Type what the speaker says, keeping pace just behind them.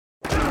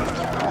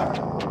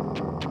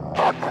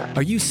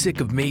Are you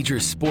sick of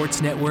major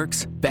sports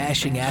networks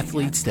bashing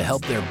athletes to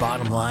help their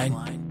bottom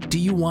line? Do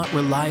you want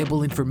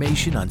reliable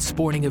information on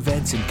sporting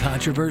events and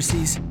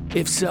controversies?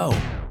 If so,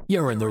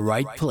 you're in the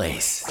right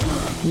place.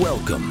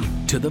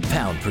 Welcome to The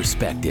Pound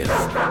Perspective,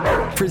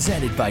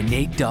 presented by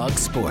Nate Dogg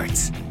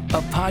Sports,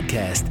 a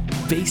podcast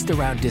based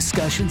around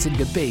discussions and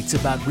debates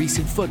about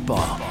recent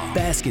football,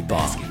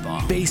 basketball,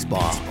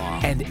 baseball,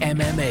 and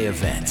MMA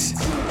events.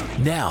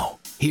 Now,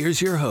 here's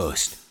your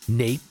host,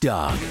 Nate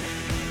Dogg.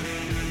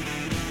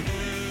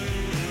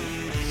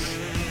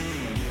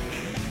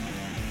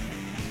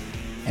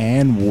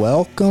 And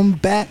welcome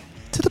back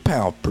to The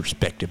Pound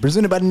Perspective,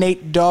 presented by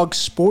Nate Dogg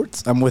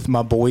Sports. I'm with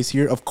my boys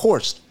here, of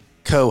course,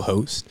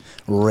 co-host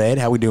Red.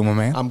 How we doing, my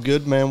man? I'm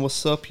good, man.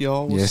 What's up,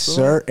 y'all? Yes,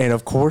 sir. And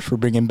of course, we're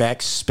bringing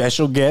back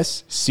special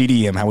guest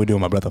CDM. How we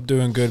doing, my brother?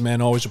 Doing good,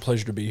 man. Always a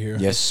pleasure to be here.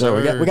 Yes,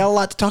 sir. We got a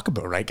lot to talk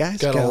about, right, guys?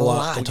 Got a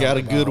lot. We got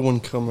a good one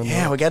coming.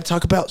 Yeah, we got to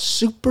talk about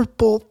Super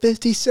Bowl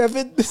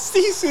 57. The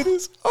season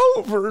is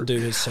over.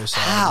 Dude, it's so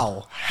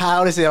sad.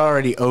 How is it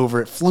already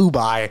over? It flew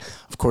by.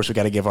 Of course, we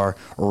got to give our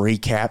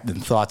recap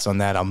and thoughts on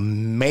that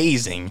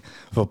amazing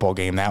football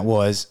game that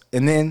was.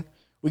 And then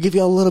we give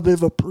you a little bit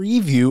of a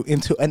preview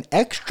into an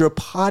extra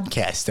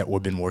podcast that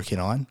we've been working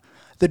on,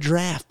 the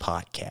Draft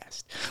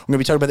Podcast. We're going to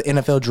be talking about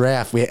the NFL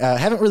Draft. We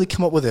haven't really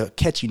come up with a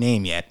catchy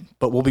name yet,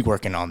 but we'll be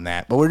working on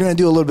that. But we're going to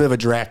do a little bit of a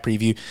draft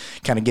preview,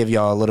 kind of give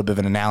y'all a little bit of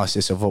an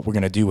analysis of what we're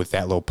going to do with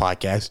that little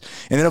podcast.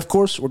 And then, of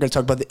course, we're going to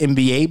talk about the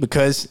NBA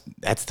because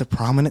that's the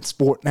prominent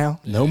sport now.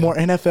 No more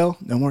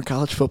NFL, no more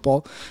college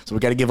football. So we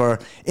got to give our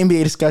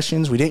NBA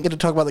discussions. We didn't get to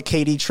talk about the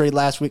KD trade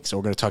last week, so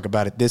we're going to talk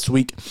about it this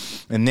week.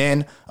 And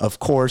then, of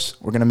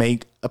course, we're going to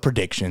make a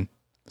prediction.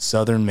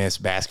 Southern Miss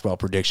basketball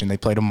prediction. They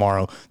play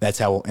tomorrow. That's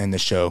how we'll end the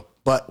show.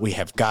 But we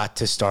have got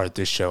to start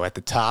this show at the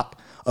top,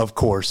 of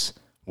course,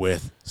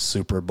 with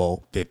Super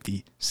Bowl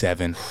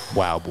 57.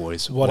 Wow,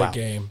 boys. What a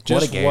game.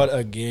 What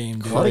a game,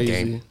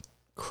 dude.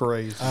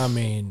 Crazy. I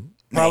mean,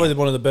 probably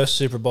one of the best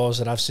Super Bowls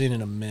that I've seen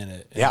in a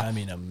minute. Yeah. I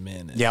mean, a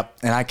minute. Yep.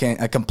 And I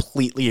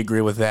completely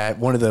agree with that.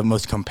 One of the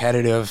most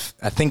competitive.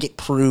 I think it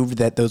proved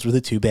that those were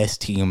the two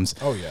best teams.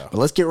 Oh, yeah. But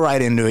let's get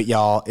right into it,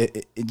 y'all.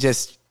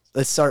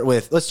 Let's start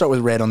with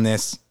Red on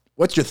this.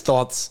 What's your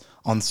thoughts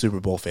on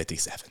Super Bowl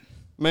 57?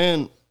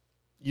 Man,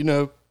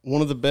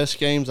 one of the best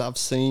games I've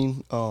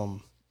seen. I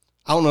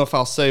don't know if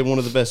I'll say one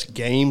of the best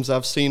games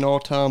I've seen all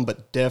time,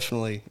 but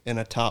definitely in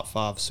a top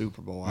 5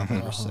 Super Bowl I've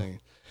ever seen.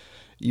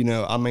 It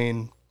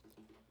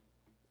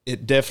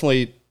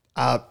definitely.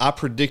 I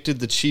predicted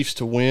the Chiefs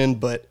to win,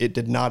 but it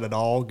did not at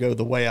all go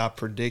the way I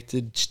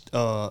predicted.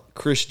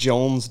 Chris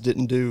Jones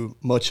didn't do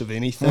much of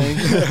anything,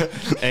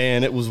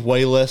 and it was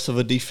way less of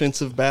a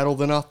defensive battle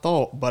than I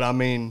thought. But, I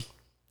mean,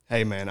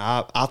 hey, man,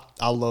 I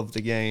love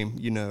the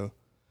game.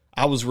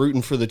 I was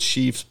rooting for the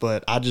Chiefs,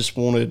 but I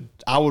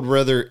would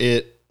rather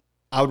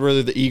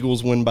the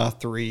Eagles win by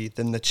 3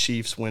 than the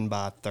Chiefs win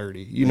by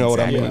 30. You know what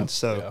I mean?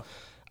 So. Yeah.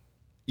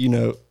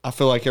 I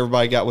feel like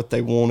everybody got what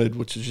they wanted,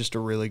 which is just a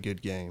really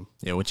good game.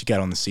 Yeah, what you got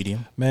on the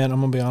CDM? Man, I'm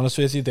going to be honest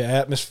with you. The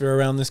atmosphere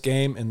around this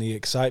game and the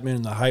excitement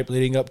and the hype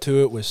leading up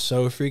to it was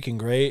so freaking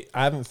great.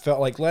 I haven't felt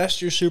like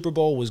last year's Super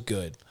Bowl was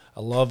good. I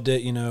loved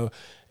it.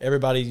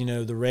 Everybody,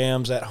 the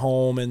Rams at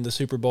home in the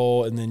Super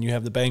Bowl, and then you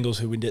have the Bengals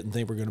who we didn't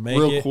think were going to make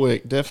it. Real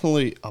quick,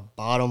 definitely a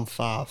bottom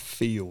 5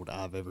 field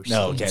I've ever seen.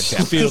 No, the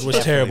field was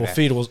terrible.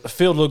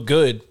 Field looked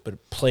good, but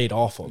it played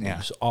awful. Yeah. It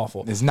was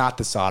awful. It's not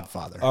the sod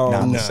father.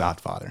 The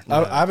sod father.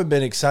 I haven't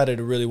been excited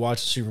to really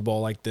watch the Super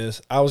Bowl like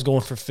this. I was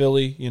going for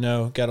Philly.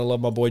 Got to love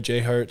my boy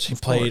Jay Hurts. He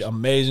played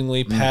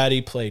amazingly.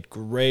 Patty played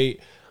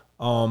great.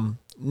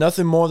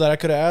 Nothing more that I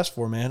could have asked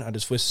for, man. I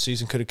just wish the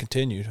season could have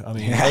continued. I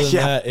mean, other than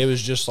that, it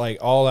was just like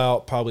all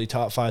out, probably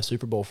top 5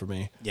 Super Bowl for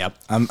me. Yep,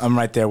 I'm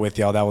right there with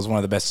y'all. That was one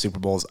of the best Super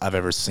Bowls I've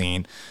ever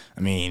seen.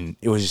 I mean,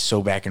 it was just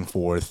so back and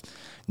forth.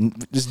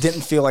 Just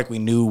didn't feel like we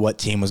knew what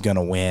team was going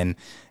to win.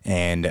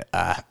 And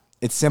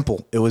it's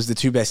simple. It was the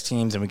two best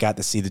teams, and we got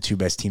to see the two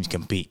best teams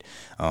compete.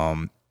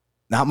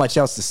 Not much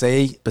else to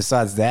say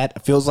besides that.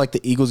 It feels like the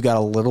Eagles got a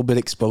little bit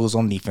exposed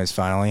on defense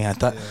finally. I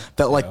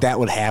felt like that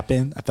would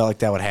happen.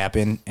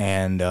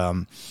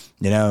 And,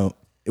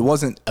 it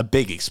wasn't a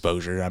big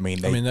exposure. I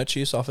mean, that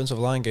Chiefs offensive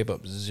line gave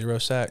up 0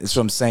 sacks. That's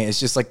what I'm saying. It's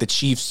just like the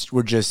Chiefs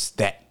were just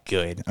that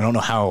good. I don't know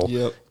how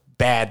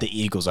bad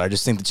the Eagles are. I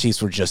just think the Chiefs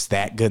were just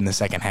that good in the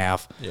second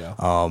half. Yeah.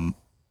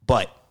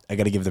 But I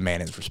got to give the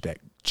man his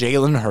respect.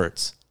 Jalen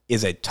Hurts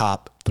is a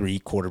top 3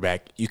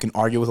 quarterback. You can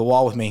argue with a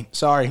wall with me.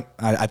 Sorry,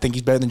 I think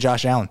he's better than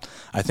Josh Allen.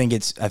 I think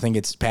it's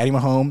Patty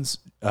Mahomes,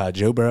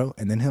 Joe Burrow,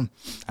 and then him.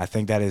 I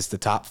think that is the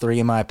top 3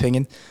 in my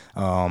opinion.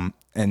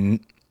 And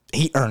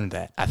he earned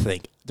that, I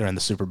think, during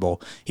the Super Bowl.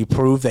 He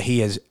proved that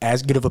he is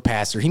as good of a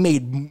passer. He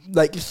made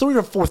like 3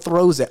 or 4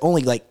 throws that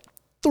only like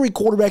 3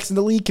 quarterbacks in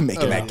the league can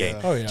make in that game.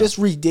 Oh, yeah. Just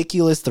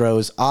ridiculous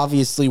throws.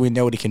 Obviously, we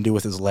know what he can do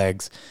with his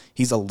legs.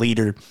 He's a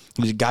leader.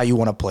 He's a guy you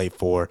want to play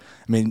for.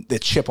 I mean, the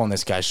chip on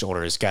this guy's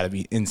shoulder has got to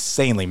be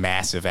insanely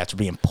massive after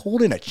being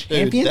pulled in a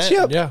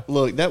championship.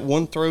 Look, that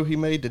one throw he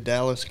made to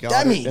Dallas Goddard.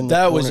 I mean,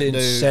 that was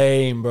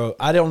insane, bro.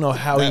 I don't know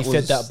how he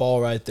fit that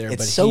ball right there,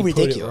 but so he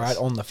ridiculous. put it right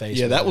on the face.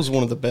 Yeah, that was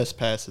one of the best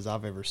passes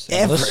I've ever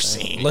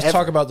seen. Let's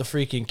talk about the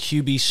freaking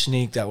QB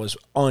sneak that was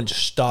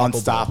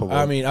unstoppable.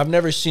 I mean, I've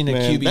never seen a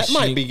QB that sneak.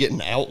 might be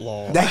getting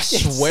outlawed. I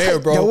swear,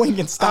 bro. No one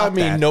can stop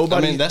that.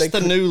 Nobody. I mean, that's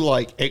the new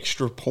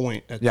extra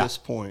point at this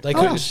point. They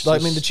couldn't.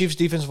 The Chiefs'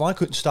 defensive line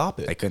couldn't stop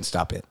it. They couldn't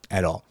stop it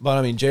at all. But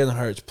I mean, Jalen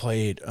Hurts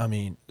played. I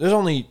mean, there's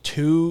only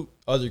 2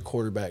 other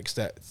quarterbacks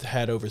that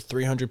had over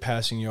 300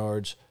 passing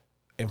yards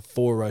and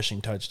 4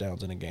 rushing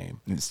touchdowns in a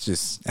game. It's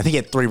just, I think he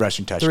had 3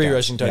 rushing touchdowns. 3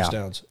 rushing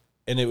touchdowns,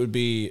 and it would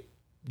be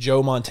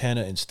Joe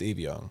Montana and Steve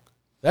Young.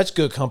 That's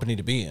good company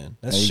to be in.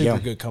 That's super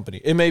good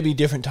company. It may be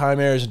different time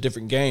eras and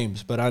different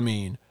games, but I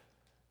mean,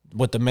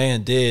 what the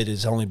man did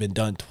has only been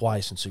done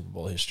twice in Super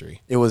Bowl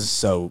history. It was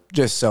so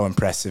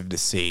impressive to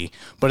see.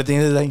 But at the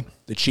end of the day,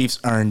 the Chiefs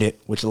earned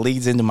it, which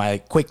leads into my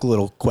quick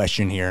little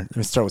question here. Let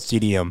me start with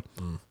CDM.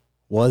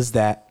 Was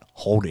that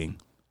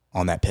holding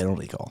on that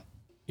penalty call?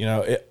 You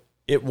know,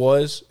 it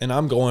was, and I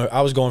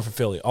was going for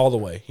Philly all the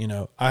way. You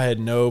know, I had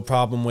no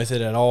problem with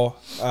it at all.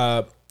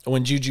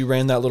 When Juju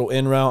ran that little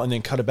in route and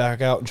then cut it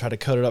back out and tried to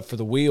cut it up for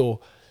the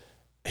wheel,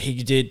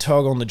 he did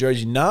tug on the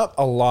jersey. Not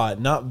a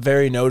lot, not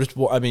very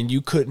noticeable. I mean, you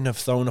couldn't have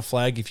thrown a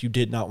flag if you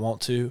did not want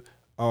to,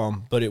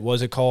 but it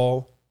was a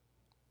call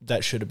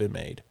that should have been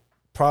made.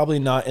 Probably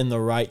not in the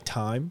right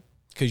time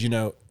because, you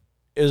know,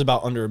 it was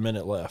about under a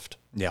minute left.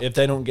 Yeah. If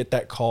they don't get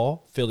that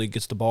call, Philly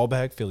gets the ball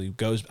back.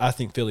 I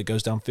think Philly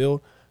goes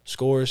downfield,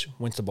 scores,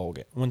 wins the ball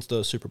game, wins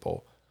the Super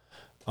Bowl.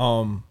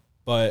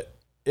 But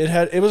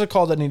it was a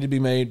call that needed to be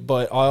made,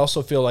 but I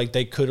also feel like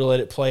they could have let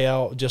it play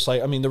out. Just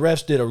like, I mean, the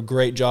refs did a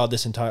great job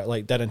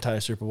that entire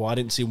Super Bowl. I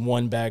didn't see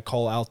one bad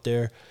call out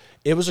there.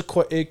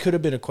 It could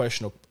have been a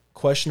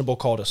questionable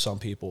call to some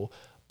people,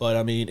 but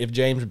I mean, if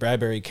James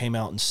Bradbury came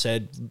out and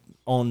said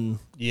came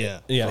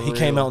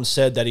out and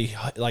said that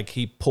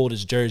he pulled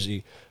his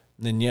jersey,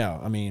 then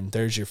I mean,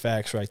 there's your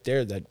facts right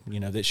there that, you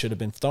know, that should have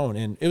been thrown,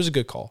 and it was a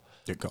good call.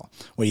 Good call.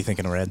 What are you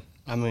thinking, Red?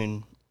 I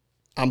mean,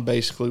 I'm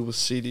basically with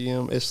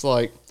CDM. It's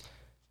like,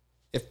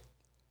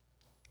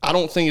 I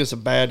don't think it's a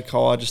bad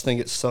call. I just think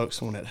it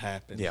sucks when it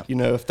happened. Yeah. You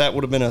know, if that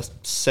would have been a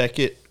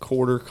second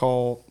quarter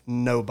call,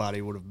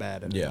 nobody would have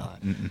batted an eye.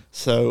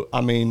 So,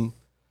 I mean,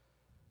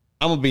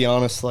 I'm going to be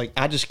honest. Like,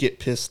 I just get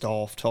pissed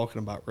off talking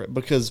about it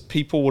because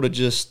people would have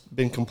just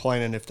been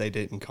complaining if they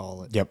didn't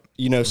call it. Yep.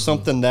 You know,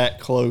 something that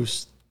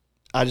close,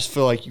 I just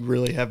feel like you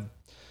really have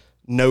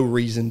no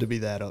reason to be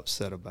that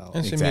upset about.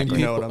 And Exactly.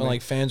 You know what I mean?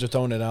 Like, fans are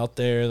throwing it out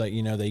there, like,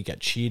 you know, they got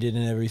cheated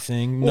and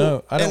everything.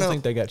 No, I don't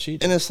think they got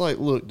cheated. And it's like,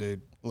 look,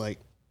 dude, like,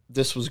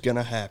 this was going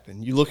to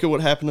happen. You look at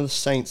what happened to the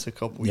Saints a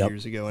couple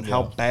years ago and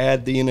how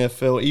bad the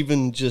NFL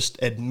even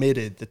just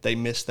admitted that they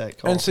missed that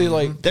call. And see,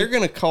 like, they're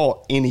going to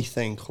call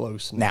anything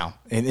close Now,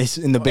 and it's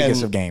in the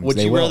biggest of games. Would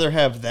They you will. rather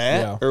have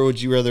that or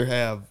would you rather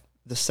have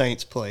the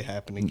Saints play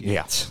happen again?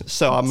 Yeah.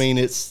 So, I mean,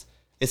 it's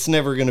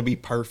never going to be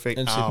perfect.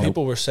 And see,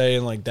 people were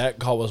saying, like, that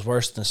call was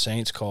worse than the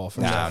Saints call.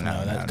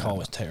 That call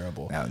was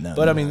terrible.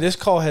 But, I mean, this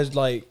call has,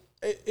 like,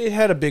 it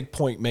had a big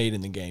point made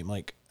in the game.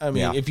 Like, I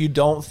mean, if you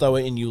don't throw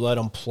it and you let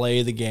them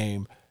play the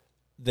game,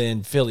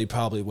 then Philly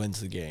probably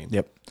wins the game.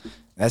 Yep.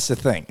 That's the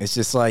thing. It's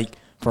just like,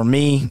 for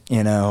me,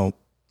 you know,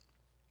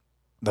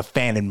 the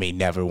fan in me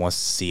never wants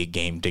to see a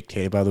game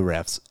dictated by the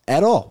refs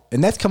at all.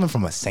 And that's coming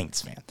from a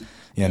Saints fan.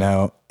 You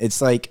know, it's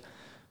like,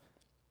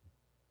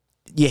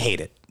 you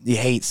hate it. You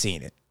hate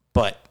seeing it.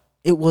 But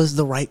it was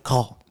the right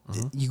call.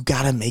 You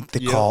got to make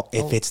the call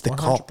if it's the 100%.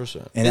 call.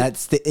 And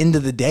that's the end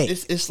of the day.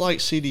 It's like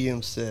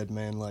CDM said,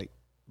 man, like,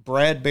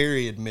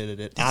 Bradbury admitted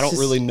it. I don't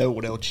really know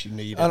what else you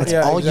need. That's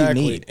all you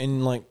need.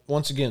 And, like,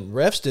 once again,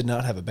 refs did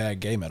not have a bad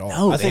game at all.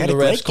 No, I they think had the a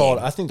great game.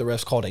 I think the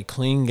refs called a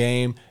clean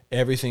game.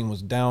 Everything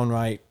was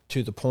downright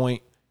to the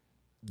point.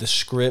 The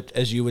script,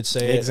 as you would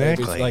say,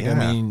 Exactly, I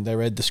mean, they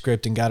read the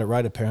script and got it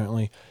right.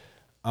 Apparently,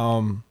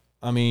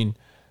 I mean,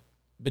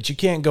 but you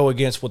can't go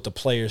against what the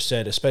player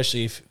said,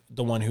 especially if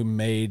the one who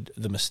made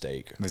the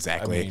mistake.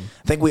 Exactly. I mean,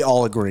 I think we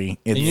all agree.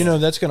 and you know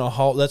that's gonna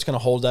hold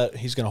that.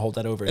 He's gonna hold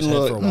that over his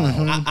head for a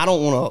while. I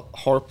don't want to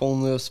harp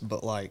on this,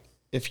 but like,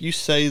 if you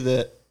say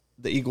that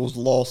the Eagles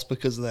lost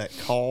because of that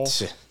call,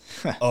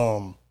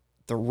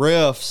 the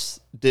refs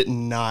did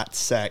not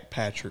sack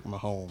Patrick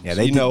Mahomes. Yeah,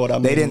 they know what I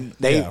mean. They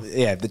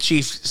didn't. The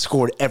Chiefs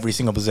scored every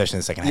single possession in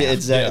the second half. Yeah,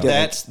 exactly.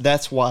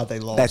 That's why they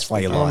lost. That's why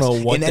you lost.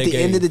 know what and at they the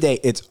end of gave. the day,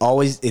 it's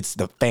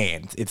the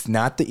fans. It's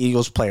not the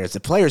Eagles players.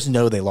 The players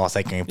know they lost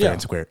that game fair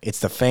and square. It's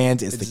the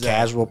fans. It's the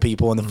casual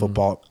people in the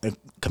football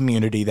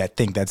community that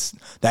think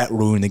that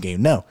ruined the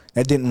game. No,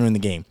 that didn't ruin the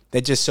game.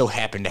 That just so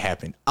happened to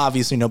happen.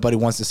 Obviously, nobody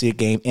wants to see a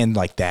game end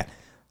like that.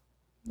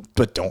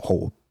 But don't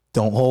hold.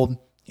 Don't hold.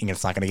 And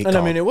it's not going to get called.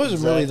 And I mean, it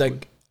wasn't really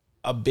like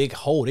a big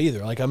hold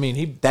either. Like, I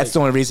mean, that's the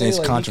only reason it's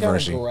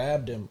controversy. He kind of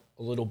grabbed him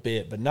a little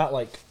bit, but not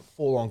like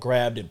full on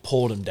grabbed and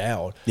pulled him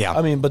down. Yeah.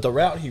 I mean, but the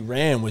route he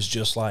ran was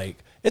just like,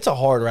 it's a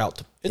hard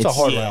route. It's a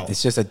hard route.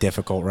 It's just a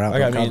difficult route.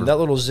 Like, I mean, that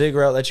little zig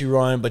route that you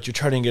run, but you're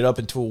trying to get up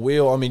into a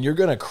wheel. I mean, you're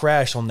going to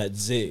crash on that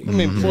zig. I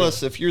mean,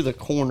 plus, if you're the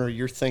corner,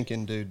 you're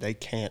thinking, dude, they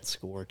can't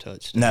score a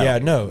touchdown. No. Yeah,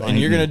 no. And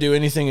you're going to do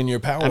anything in your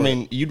power. I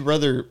mean, you'd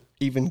rather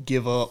even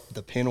give up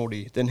the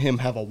penalty than him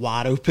have a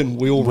wide open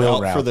wheel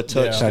route for the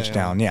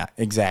touchdown. Yeah,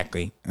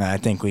 exactly. I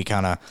think we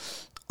kind of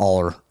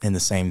all are in the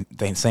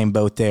same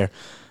boat there.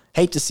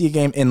 Hate to see a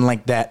game end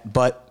like that,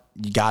 but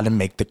you got to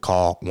make the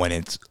call when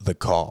it's the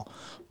call.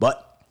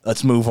 But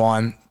let's move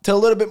on to a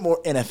little bit more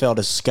NFL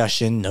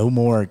discussion. No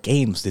more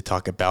games to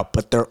talk about,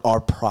 but there are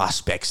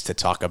prospects to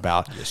talk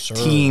about. Yes, sir.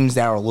 Teams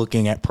that are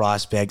looking at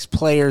prospects,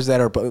 players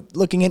that are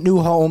looking at new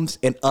homes,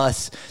 and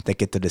us that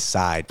get to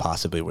decide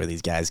possibly where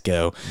these guys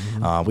go.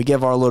 We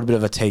give our little bit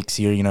of a takes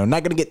here.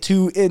 Not going to get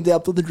too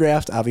in-depth with the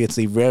draft,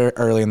 obviously very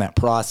early in that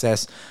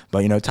process,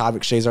 but, Todd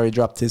McShay's already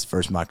dropped his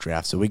first mock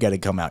draft, so we got to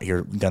come out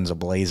here guns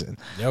a-blazing.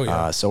 Oh,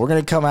 yeah. So we're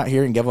going to come out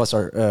here and give us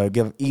our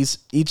give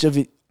each of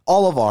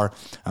all of our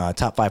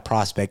top 5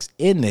 prospects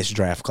in this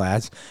draft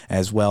class,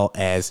 as well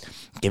as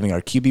giving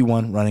our QB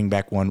 1, running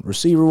back 1,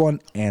 receiver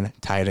 1, and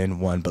tight end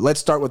 1. But let's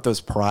start with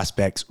those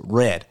prospects.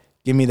 Red,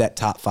 give me that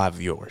top 5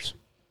 of yours.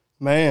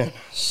 Man,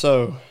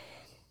 so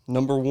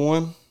number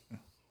 1,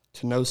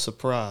 to no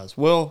surprise.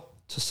 Well,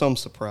 to some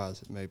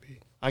surprise, it may be.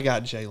 I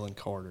got Jalen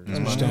Carter.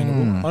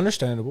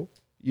 Understandable.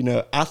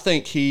 I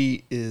think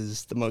he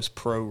is the most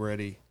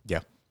pro-ready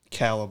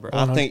caliber.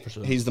 100%. I think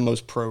he's the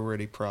most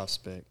pro-ready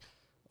prospect.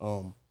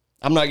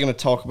 I'm not going to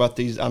talk about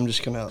these. I'm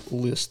just going to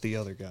list the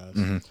other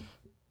guys.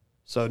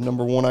 So,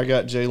 number 1, I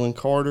got Jalen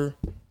Carter.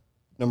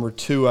 Number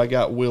 2, I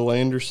got Will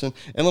Anderson.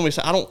 And let me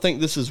say, I don't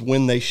think this is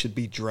when they should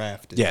be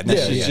drafted. Yeah,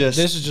 this is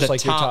just the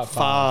like your top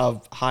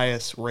 5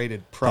 highest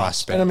rated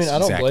prospects. And I mean, I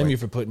don't blame you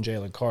for putting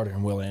Jalen Carter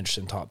and Will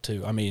Anderson top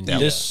 2. I mean,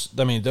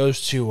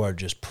 those two are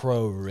just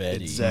pro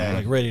ready,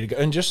 like ready to go.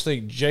 And just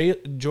think,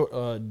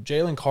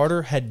 Jalen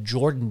Carter had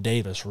Jordan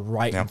Davis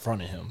right in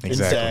front of him,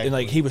 exactly, and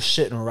like he was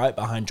sitting right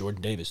behind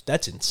Jordan Davis.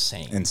 That's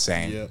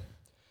insane. Yeah.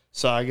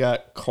 So I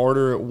got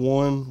Carter at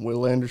 1,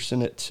 Will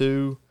Anderson at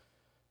 2.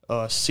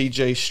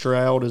 C.J.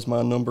 Stroud is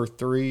my number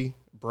 3.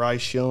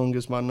 Bryce Young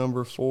is my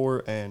number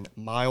 4, and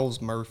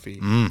Miles Murphy.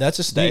 That's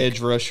a sneak. The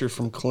edge rusher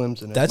from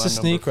Clemson. That's a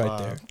sneak right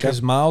there,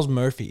 because Miles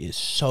Murphy is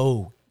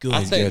so good.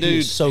 I think,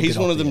 dude, he's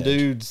one of them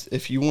dudes.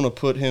 If you want to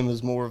put him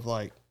as more of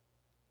like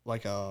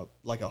a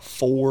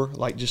 4,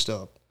 like just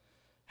a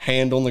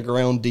hand on the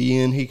ground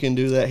DN, he can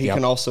do that. He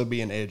can also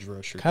be an edge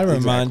rusher. Kind of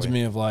reminds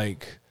me of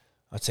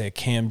I'd say a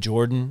Cam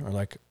Jordan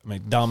or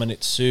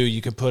Dominic Sue.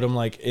 You could put him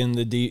in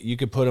the D. You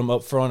could put him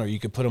up front, or you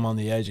could put him on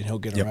the edge, and he'll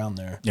get around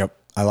there. Yep,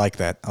 I like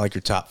that. I like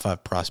your top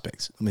 5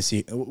 prospects. Let me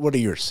see. What are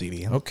your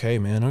CDM? Okay,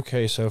 man.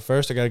 Okay, so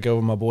first I got to go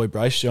with my boy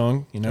Bryce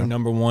Young.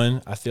 Number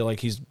 1. I feel like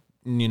he's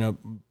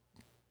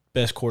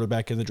best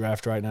quarterback in the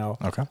draft right now.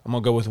 Okay, I'm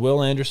gonna go with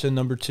Will Anderson,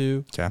 number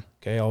 2.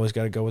 Okay. Always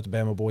got to go with the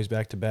Bama boys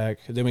back to back.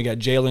 Then we got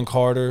Jalen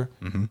Carter.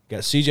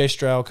 Got C.J.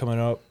 Stroud coming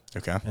up.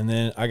 Okay. And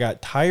then I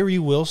got Tyree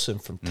Wilson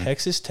from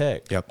Texas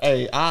Tech. Yep.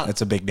 Hey,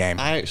 that's a big name.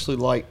 I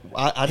actually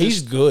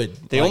he's good.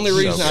 The only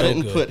reason I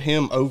didn't put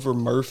him over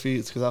Murphy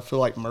is because I feel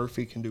like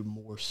Murphy can do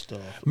more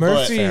stuff.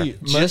 Murphy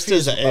just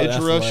as an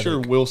edge rusher,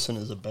 Wilson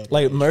is a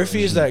better.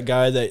 Murphy is that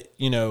guy that,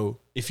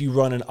 if you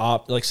run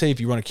say if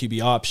you run a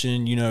QB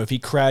option, if he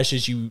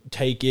crashes, you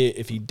take it.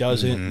 If he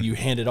doesn't, you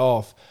hand it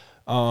off.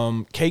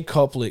 Kate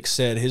Kuplik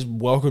said his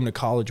welcome to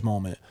college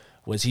moment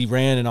was he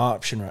ran an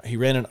option. He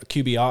ran a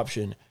QB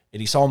option, and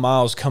he saw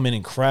Miles come in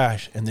and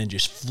crash and then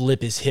just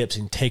flip his hips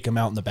and take him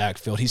out in the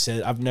backfield. He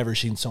said, I've never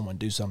seen someone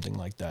do something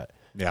like that.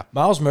 Yeah.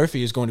 Miles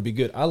Murphy is going to be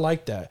good. I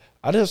like that.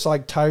 I just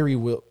like Tyree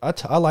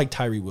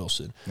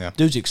Wilson. Yeah.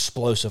 Dude's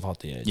explosive off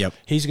the edge. Yep.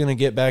 He's going to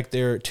get back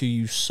there to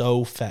you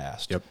so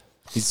fast. Yep.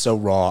 He's so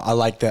raw. I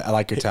like that. I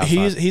like your top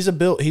 5. He's a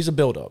build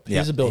up. Yeah.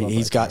 He's a build up.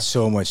 He's got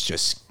so much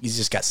he's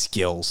just got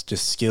skills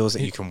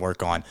that you can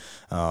work on.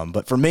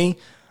 But for me,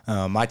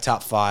 my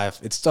top 5,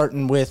 it's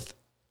starting with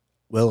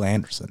Will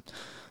Anderson.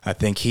 I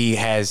think he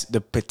has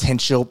the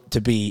potential to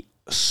be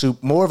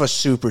more of a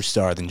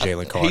superstar than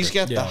Jalen Carter. He's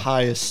got the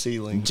highest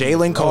ceiling.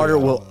 Jalen Carter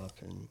will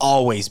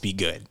always be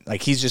good.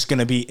 He's just going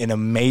to be an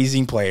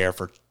amazing player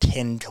for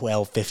 10,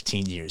 12,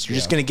 15 years. You're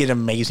just going to get an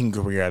amazing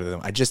career out of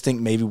them. I just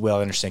think maybe Will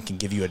Anderson can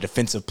give you a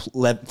defensive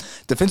player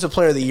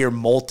of the year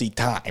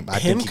multi-time.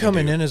 Him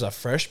coming in as a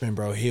freshman,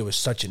 bro, he was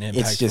such an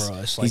impact for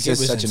us. He's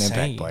just such an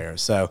impact player.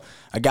 So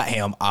I got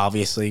him.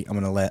 Obviously, I'm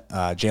going to let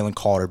Jalen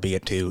Carter be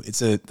it too.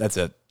 That's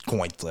a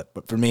coin flip.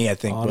 But for me, I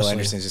think Will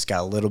Anderson's just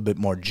got a little bit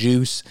more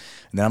juice.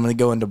 And then I'm going to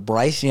go into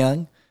Bryce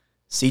Young,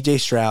 C.J.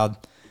 Stroud,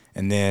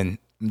 and then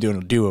I'm doing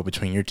a duo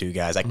between your two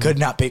guys. I could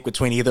not pick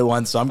between either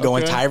one, so I'm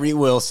going Tyree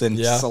Wilson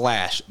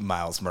 /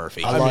 Miles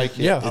Murphy. I like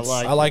it. Yeah,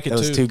 I like it too.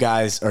 Those two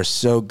guys are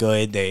so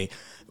good.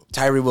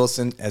 Tyree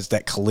Wilson has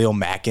that Khalil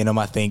Mack in him.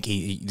 I think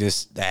he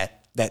just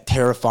that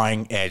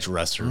terrifying edge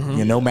rusher.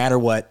 No matter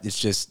what, it's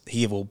just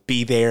he will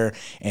be there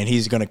and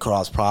he's going to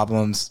cause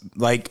problems.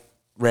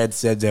 Red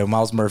said, though,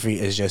 Miles Murphy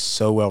is just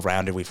so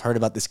well-rounded. We've heard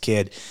about this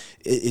kid.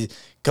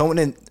 Going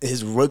in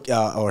his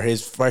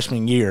his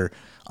freshman year,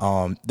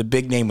 the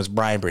big name was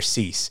Brian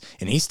Bercese,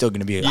 and he's still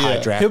going to be a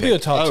high draft He'll pick. be a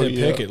top 10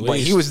 pick at least. But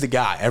he was the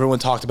guy. Everyone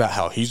talked about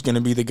how he's going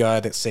to be the guy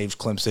that saves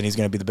Clemson. He's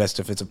going to be the best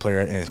defensive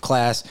player in his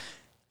class.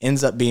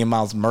 Ends up being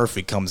Miles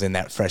Murphy, comes in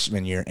that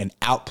freshman year and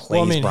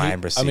outplays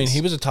Brian Bercese.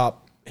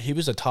 He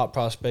was a top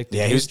prospect.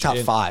 Yeah, he was top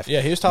 5.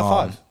 Yeah, he was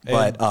top 5.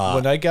 But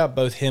when I got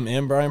both him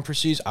and Brian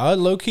Bercese, I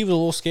low-key was a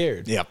little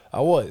scared. Yep.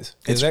 I was.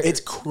 It's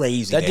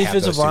crazy. That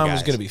defensive line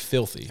was going to be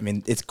filthy. I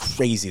mean, it's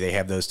crazy they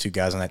have those two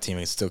guys on that team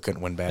and still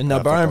couldn't win back. And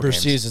now Brian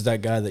Bercese is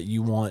that guy that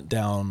you want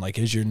down, like,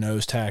 as your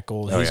nose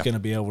tackle. He's going to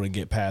be able to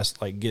get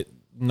past, like,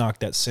 knock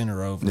that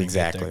center over.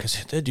 Exactly.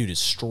 Because that dude is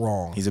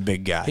strong. He's a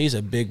big guy. He's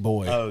a big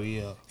boy. Oh,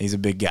 yeah. He's a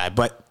big guy.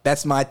 But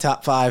that's my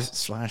top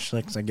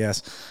 5/6, I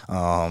guess.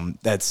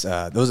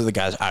 Those are the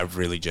guys I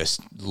really just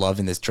love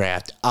in this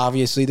draft.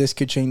 Obviously, this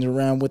could change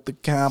around with the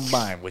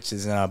combine, which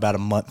is about a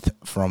month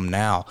from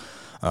now.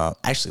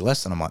 Actually,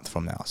 less than a month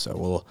from now. So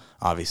we'll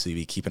obviously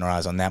be keeping our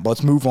eyes on that. But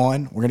let's move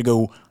on. We're going to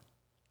go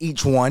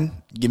each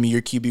one. Give me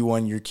your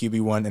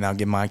QB1, and I'll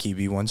give my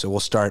QB1. So we'll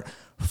start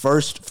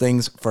first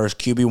things first.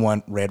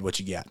 QB1, Red, what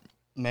you got?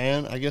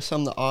 Man, I guess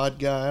I'm the odd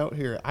guy out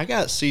here. I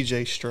got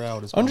C.J.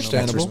 Stroud as my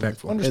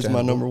Understandable. as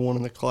my number 1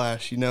 in the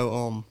class.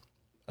 A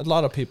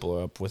lot of people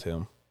are up with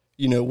him.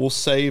 We'll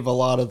save a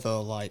lot of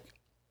the, like,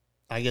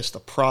 I guess the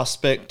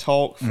prospect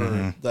talk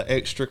for the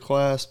extra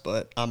class,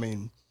 but I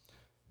mean,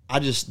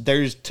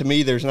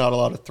 there's not a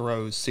lot of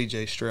throws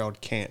C.J.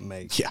 Stroud can't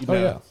make.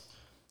 Yeah.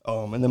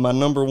 And then my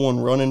number 1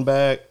 running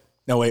back.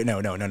 No, wait,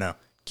 no.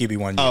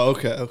 QB1. Oh,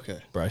 okay.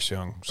 Bryce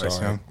Young. Bryce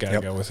Sorry. Young. Gotta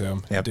Yep. go with him.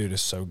 Yep. That dude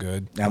is so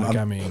good. Yeah,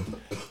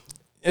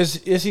 as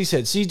he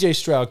said, CJ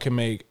Stroud can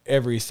make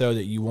every throw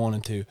that you want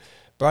him to.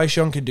 Bryce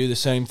Young could do the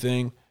same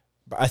thing.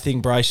 I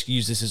think Bryce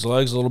uses his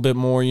legs a little bit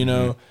more,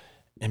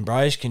 and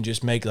Bryce can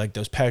just make like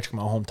those Patrick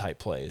Mahomes type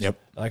plays. Yep.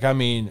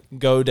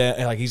 Go down.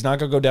 Like, he's not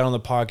gonna go down in the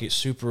pocket.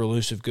 Super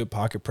elusive, good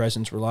pocket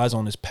presence. Relies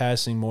on his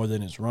passing more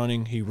than his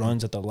running. He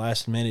runs at the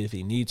last minute if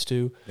he needs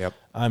to. Yep.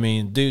 I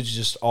mean, dude's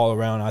just all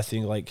around. I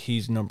think like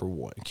he's number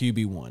 1,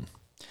 QB1.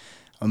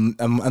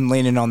 I'm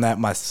leaning on that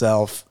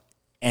myself,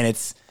 and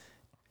it's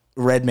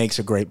Red makes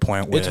a great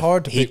point. It's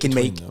hard to pick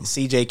between them.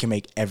 CJ can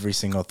make every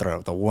single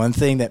throw. The one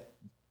thing that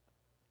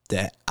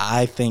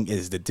I think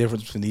is the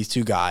difference between these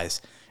two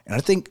guys, and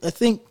I think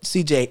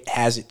CJ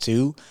has it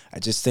too. I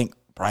just think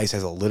Bryce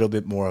has a little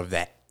bit more of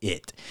that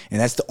it. And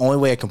that's the only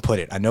way I can put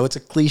it. I know it's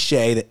a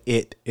cliche that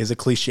it is a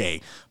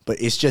cliche,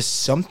 but it's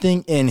just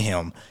something in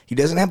him. He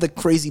doesn't have the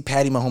crazy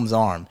Patty Mahomes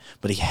arm,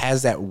 but he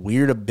has that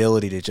weird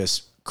ability to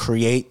just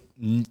create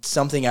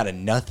something out of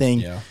nothing.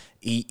 Yeah.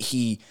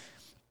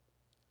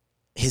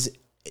 His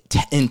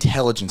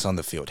intelligence on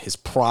the field, his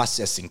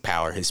processing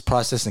power, his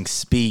processing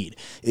speed,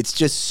 it's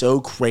just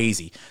so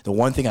crazy. The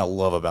one thing I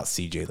love about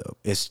CJ, though,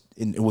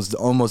 it was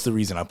almost the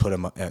reason I put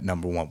him at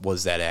number 1,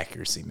 was that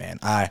accuracy, man.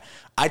 I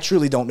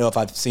truly don't know if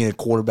I've seen a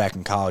quarterback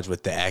in college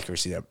with the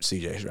accuracy that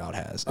CJ Stroud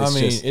has.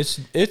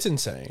 It's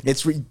insane.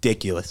 It's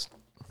ridiculous.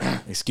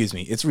 Excuse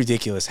me. It's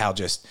ridiculous how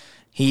just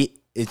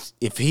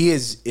if he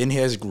is in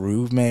his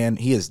groove, man,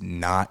 he is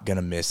not going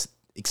to miss.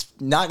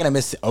 Not going to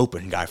miss the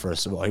open guy,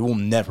 first of all. He will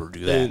never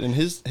do that. Dude, and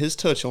his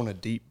touch on a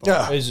deep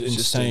ball is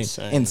just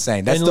insane.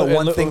 Insane. That's the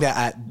one thing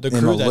that I'm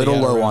a little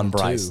low on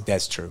Bryce.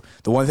 That's true.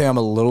 The one thing I'm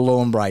a little low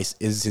on Bryce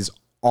is his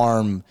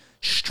arm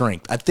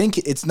strength. I think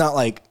it's not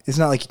like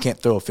he can't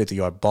throw a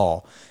 50-yard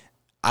ball.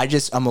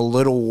 I'm a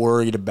little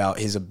worried about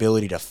his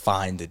ability to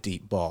find the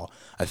deep ball.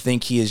 I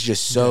think he is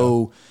just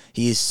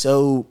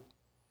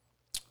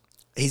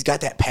he's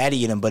got that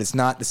Patty in him, but it's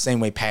not the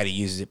same way Patty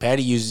uses it.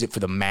 Patty uses it for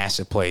the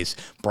massive plays.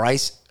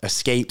 Bryce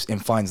escapes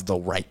and finds the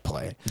right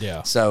play.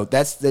 Yeah. So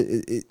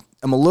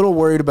I'm a little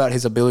worried about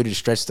his ability to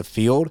stretch the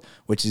field,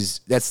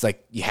 that's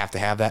like you have to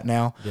have that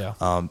now. Yeah.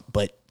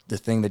 But the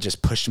thing that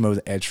just pushed him over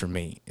the edge for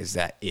me is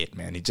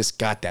man. He just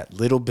got that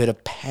little bit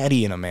of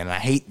Patty in him, man. And I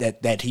hate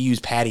that he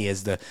used Patty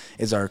as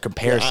our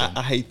comparison. Yeah,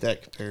 I hate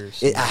that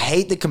comparison. I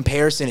hate the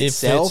comparison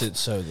itself. Fits it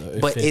so though.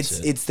 But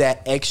it's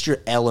that extra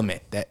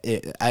element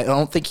I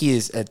don't think he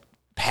is a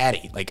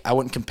Patty. Like, I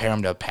wouldn't compare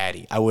him to a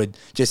Patty. I would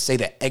just say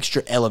that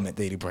extra element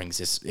that he brings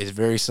is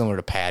very similar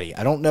to Patty.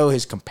 I don't know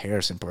his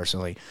comparison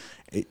personally.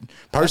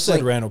 I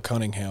said Randall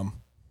Cunningham.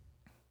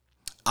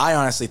 I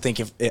honestly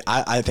think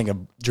I think of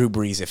Drew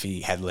Brees if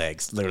he had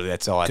legs. Literally,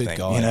 that's all I think.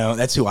 God.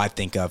 That's who I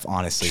think of.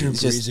 Honestly, Drew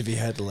Brees if he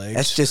had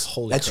legs.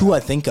 That's who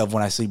I think of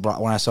when I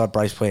saw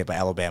Bryce play by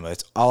Alabama.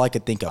 That's all I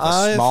could think of.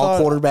 A small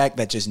quarterback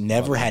that just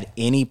never had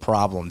any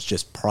problems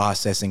just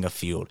processing a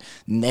field.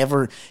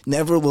 Never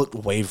looked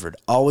wavered.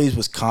 Always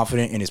was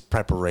confident in his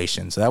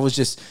preparation. So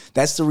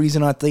that's the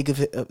reason I think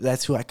of it.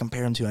 That's who I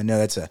compare him to. I know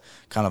that's a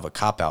kind of a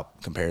cop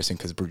out comparison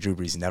because Drew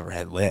Brees never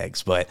had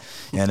legs, but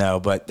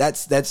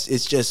that's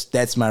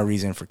my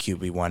reason for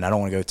QB1. I don't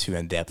want to go too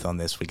in depth on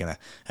this. We're gonna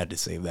have to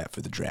save that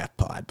for the draft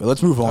pod. But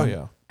let's move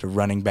on to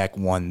running back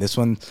 1. This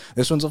one's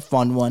a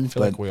fun one. I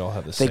feel like we all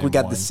have the same. I think we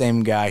got the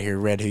same guy here.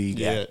 Red, who you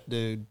got? Yeah,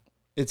 dude.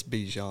 It's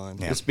Bijan.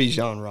 Yeah. It's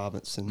Bijan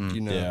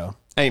Robinson.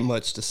 Ain't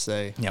much to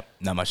say. Yep,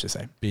 not much to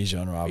say.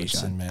 Bijan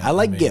Robinson, man. I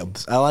like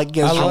Gibbs. I like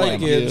Gibbs. I like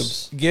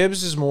Gibbs.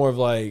 Gibbs is more of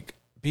like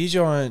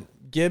Bijan.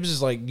 Gibbs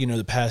is like,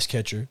 the pass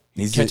catcher.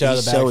 Catch out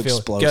of the backfield.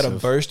 Explosive. Got a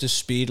burst of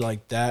speed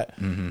like that.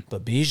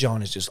 But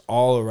Bijan is just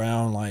all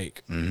around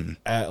like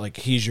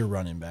he's your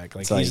running back.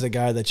 Like he's the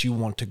guy that you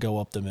want to go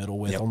up the middle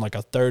with on like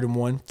a 3rd and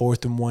 1,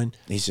 4th and 1.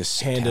 He's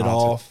just hand it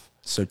off.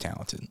 So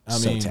talented.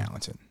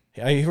 Talented.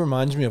 He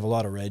reminds me of a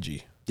lot of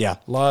Reggie. Yeah.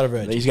 A lot of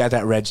Reggie. He's got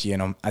that Reggie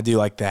in him. I do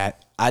like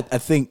that. I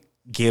think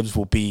Gibbs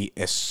will be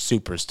a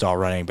superstar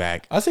running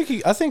back. I think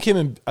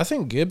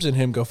Gibbs and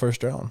him go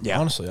first round. Yeah.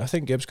 Honestly, I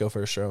think Gibbs go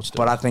first round still.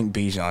 But I think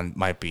Bijan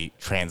might be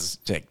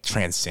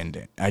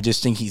transcendent. I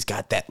just think he's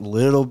got that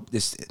little.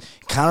 This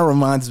kind of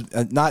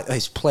reminds not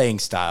his playing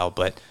style,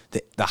 but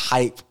the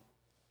hype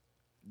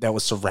that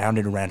was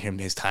surrounded around him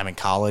his time in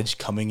college,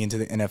 coming into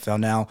the NFL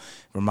now,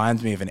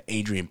 reminds me of an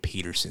Adrian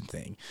Peterson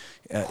thing.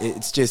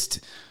 It's just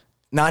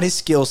not his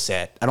skill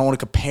set. I don't want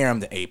to compare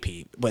him to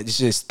AP, but it's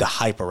just the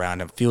hype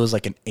around him. Feels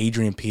like an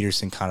Adrian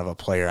Peterson kind of a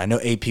player. I know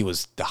AP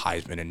was the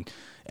Heisman and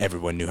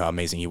everyone knew how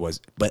amazing he was.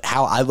 But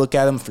how I look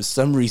at him, for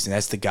some reason,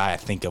 that's the guy I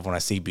think of when I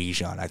see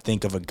Bijan. I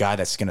think of a guy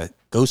that's going to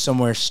go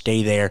somewhere,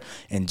 stay there,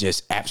 and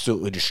just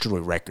absolutely destroy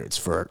records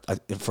for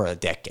a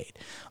decade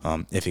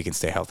if he can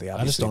stay healthy.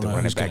 Obviously, I just don't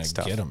know who's going to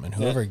stuff. get him, and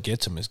whoever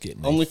gets him is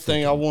getting Only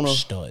thing I want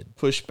to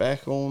push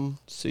back on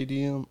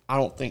CDM, I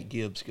don't think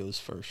Gibbs goes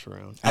first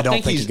round. I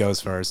don't think he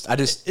goes first. I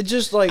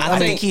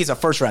think he's a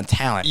first round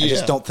talent. Yeah, I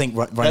just don't think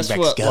running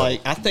backs go.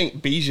 I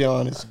think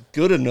Bijan is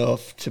good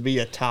enough to be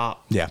a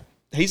top. Yeah.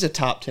 He's a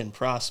top 10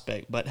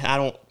 prospect, but I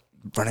don't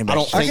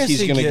think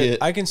he's going to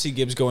get. I can see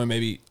Gibbs going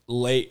maybe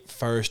late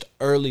first,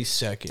 early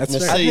second. That's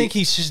fair.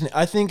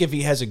 I think if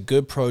he has a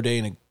good pro day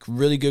and a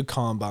really good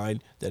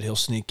combine, that he'll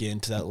sneak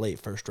into that late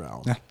first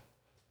round. Yeah.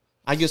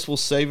 I guess we'll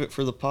save it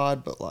for the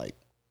pod, but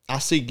I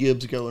see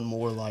Gibbs going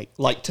more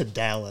like to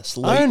Dallas,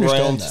 late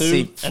round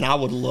 2, and I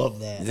would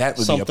love that. That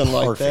would something be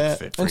a perfect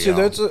fit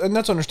for and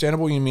that's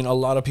understandable. You mean a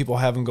lot of people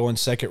have him going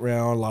second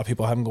round, a lot of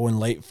people have him going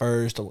late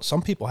first,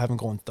 some people have him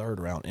going third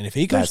round. And if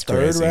he goes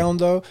third round,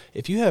 though,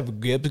 if you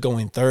have Gibbs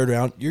going third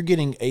round, you're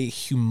getting a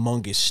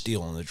humongous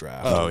steal in the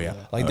draft. Oh yeah,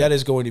 that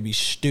is going to be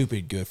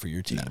stupid good for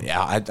your team.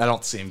 Yeah, I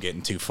don't see him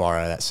getting too far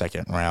out of that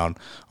second round,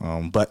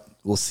 but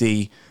we'll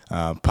see.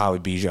 Probably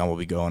Bijan will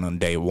be going on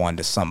day 1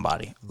 to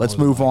somebody. Let's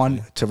move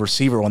on to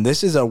receiver 1.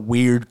 This is a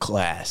weird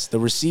class. The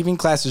receiving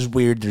class is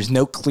weird. There's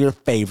no clear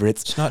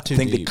favorites. It's not too I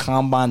think deep. The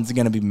combine's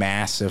going to be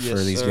massive for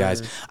these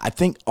guys. I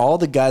think all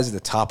the guys at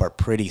the top are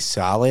pretty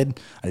solid.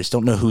 I just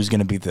don't know who's going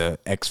to be the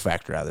X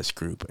factor out of this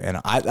group.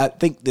 And I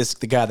think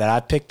the guy that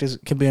I picked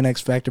can be an X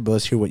factor, but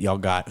let's hear what y'all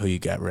got. Who you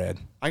got, Red?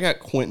 I got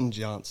Quentin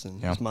Johnson.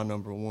 That's my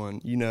number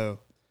 1.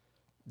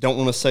 Don't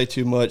want to say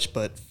too much,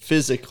 but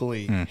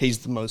physically, he's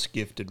the most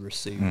gifted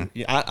receiver.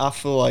 I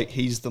feel like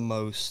he's the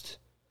most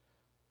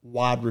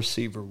wide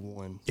receiver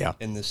 1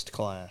 in this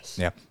class.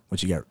 Yeah.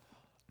 What you got?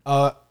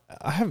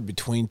 I have it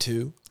between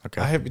 2.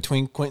 Okay. I have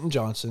between Quentin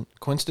Johnson,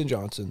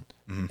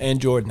 and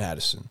Jordan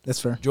Addison. That's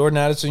fair. Jordan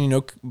Addison,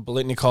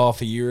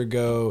 Blitnikoff a year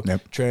ago,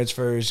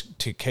 transfers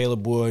to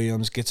Caleb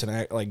Williams, gets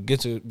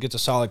a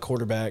solid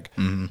quarterback.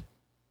 Mm-hmm.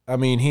 I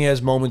mean, he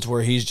has moments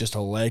where he's just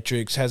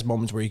electric, has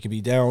moments where he can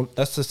be down.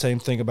 That's the same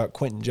thing about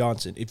Quentin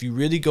Johnson. If you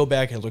really go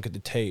back and look at the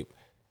tape,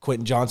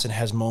 Quentin Johnson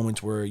has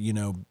moments where,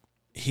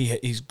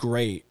 he's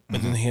great,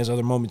 but then he has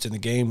other moments in the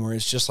game where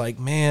it's just like,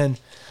 man,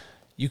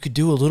 you could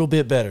do a little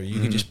bit better.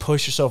 You could just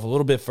push yourself a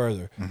little bit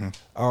further.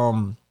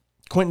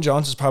 Quentin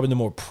Johnson's probably the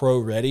more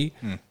pro-ready.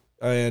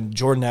 And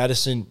Jordan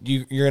Addison,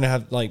 you're going to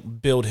have to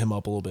build him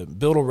up a little bit,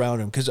 build around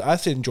him. Because I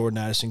think Jordan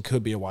Addison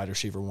could be a wide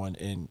receiver 1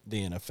 in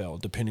the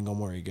NFL, depending on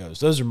where he goes.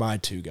 Those are my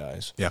 2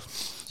 guys. Yeah.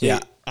 See, I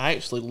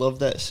actually love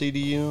that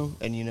CDM.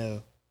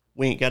 And,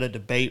 we ain't got a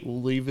debate.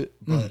 We'll leave it.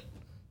 But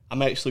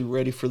I'm actually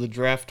ready for the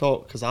draft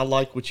talk because I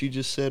like what you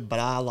just said, but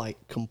I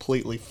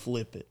completely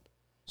flip it.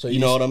 So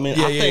you know what I mean?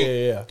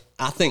 Yeah.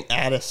 I think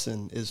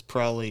Addison is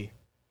probably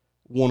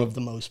one of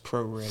the most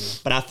pro-ready.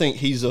 But I think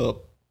he's a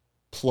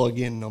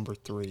plug-in number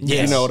 3.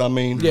 Yes. You know what I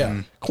mean?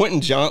 Yeah. Quentin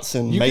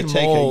Johnson may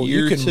take a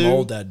year or 2. You can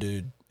mold that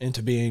dude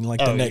into being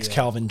the next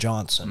Calvin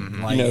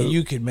Johnson.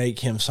 You could make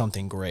him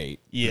something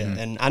great. Yeah,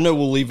 and I know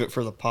we'll leave it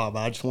for the pod, but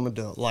I just wanted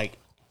to,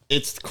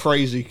 it's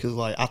crazy because,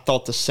 I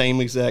thought the same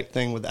exact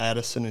thing with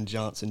Addison and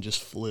Johnson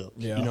just flipped.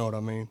 Yeah. You know what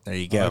I mean? There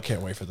you go. I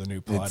can't wait for the new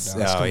pod now.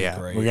 It's great.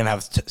 We're going to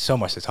have so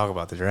much to talk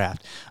about the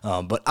draft.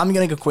 But I'm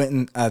going to go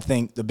Quentin. I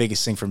think the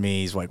biggest thing for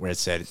me is, like Red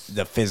said,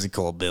 the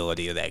physical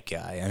ability of that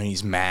guy. I mean,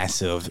 he's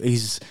massive.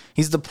 He's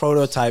the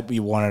prototype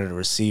you wanted a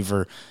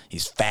receiver.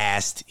 He's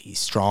fast. He's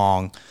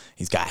strong.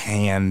 He's got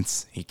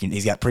hands.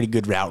 He's got pretty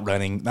good route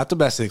running. Not the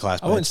best of the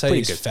class, but I wouldn't say pretty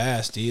he's good.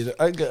 fast either.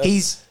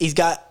 He's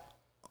got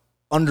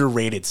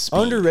underrated speed.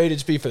 Underrated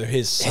speed for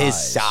his size.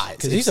 His size.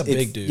 Because he's a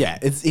big dude. Yeah,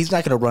 he's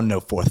not going to run no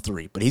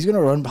 4.3, but he's going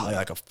to run probably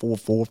like a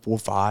 4.4,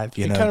 4.5.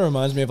 He kind of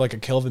reminds me of like a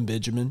Kelvin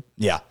Benjamin.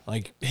 Yeah.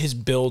 Like his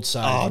build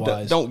size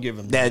wise. Don't give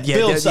him that.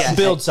 Build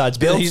size.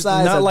 Build He's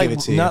size, not I'll like give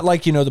it to you. not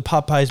like the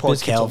Popeyes Poor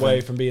biscuits Kelvin.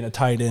 away from being a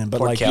tight end, but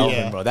Poor like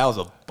Kelvin, bro. That was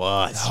a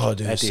bust. Oh,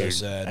 dude, that so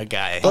sad. That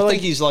guy. I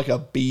think he's like a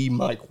B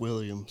Mike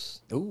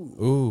Williams.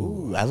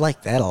 Ooh, I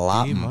like that a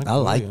lot. I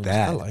like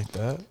that. I like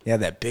that. Yeah,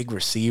 that big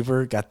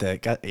receiver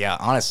yeah,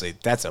 honestly,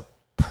 that's a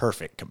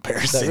perfect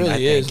comparison. That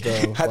really is,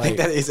 though. I think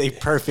that is a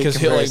perfect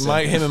comparison.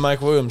 Because him and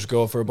Mike Williams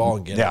go for a ball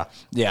and get it.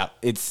 Yeah.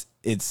 It's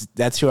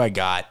that's who I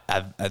got.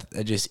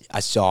 I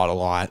saw it a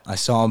lot. I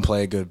saw him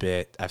play a good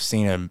bit. I've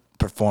seen him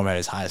perform at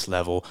his highest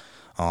level.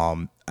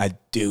 I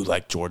do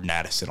like Jordan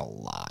Addison a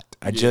lot.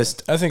 I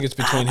think it's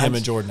between him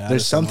and Jordan Addison.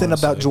 There's something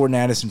about Jordan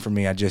Addison for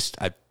me. I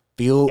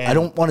feel I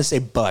don't want to say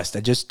bust.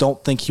 I just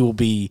don't think he'll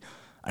be.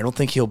 I don't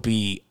think he'll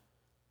be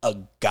a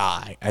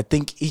guy. I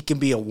think he can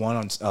be a one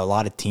on a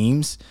lot of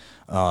teams.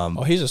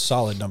 He's a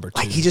solid number 2.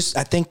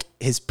 I think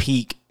his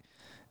peak.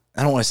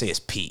 I don't want to say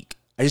his peak.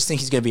 I just think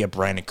he's going to be a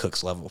Brandon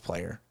Cooks level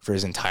player for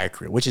his entire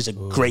career, which is a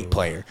great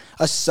player,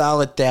 a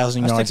solid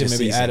 1,000 yards a maybe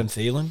season. Adam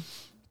Thielen.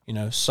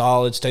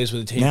 Solid, stays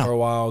with the team for a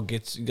while,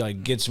 gets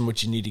him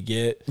what you need to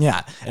get.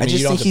 Yeah, I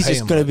just think he's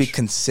just going to be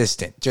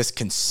consistent.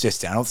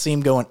 consistent. I don't see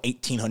him going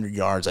 1,800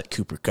 yards like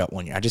Cooper Kupp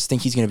one year. I just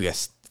think he's going to be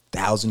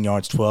 1,000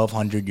 yards,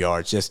 1,200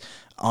 yards, just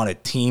on a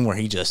team where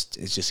he just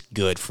is just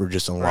good for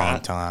just a long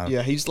time.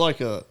 Yeah, he's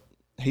like a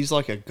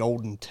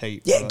Golden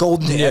Tate. Yeah, right?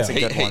 Golden Tate. That's a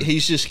good one.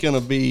 He's just going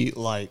to be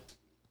like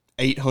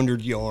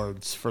 800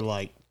 yards for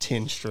like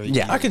 10 straight.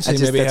 Yeah, I can see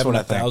maybe having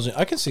 1,000.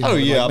 I can see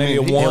maybe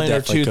a 1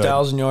 or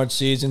 2,000 yard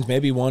seasons,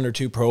 maybe 1 or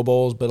 2 Pro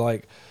Bowls, but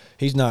like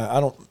he's not.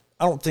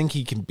 I don't think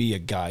he can be a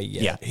guy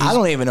yet. Yeah, I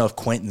don't even know if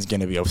Quentin's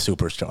going to be a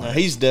superstar.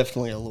 He's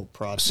definitely a little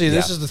project. See,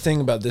 this is the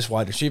thing about this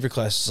wide receiver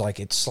class.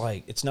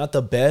 It's not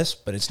the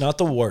best, but it's not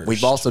the worst.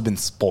 We've also been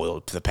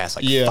spoiled for the past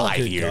 5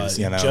 years.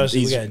 We got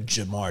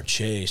Jamar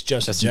Chase,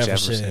 Justin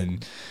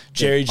Jefferson,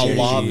 Jerry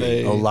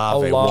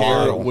Olave,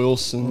 Garrett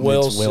Wilson.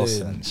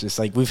 It's just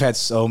like we've had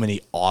so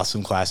many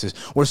awesome classes.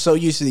 We're so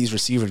used to these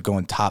receivers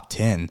going top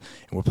 10, and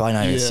we're probably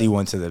not even see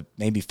one to the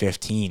maybe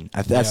 15.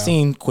 I've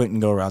seen Quentin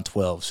go around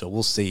 12, so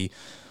we'll see.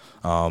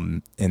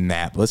 In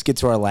that. But let's get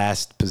to our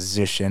last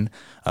position.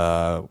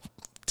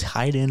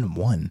 Tight end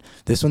 1.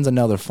 This one's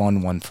another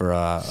fun one for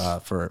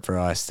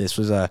us. This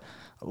was a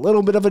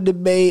little bit of a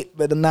debate,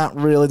 but not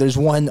really. There's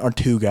 1 or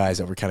 2 guys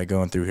that we're kind of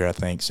going through here, I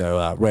think.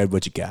 So, Red,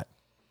 what you got?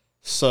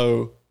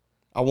 So,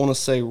 I want to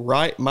say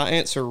my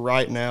answer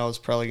right now is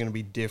probably going to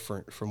be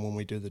different from when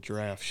we do the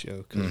draft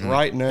show. Because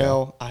right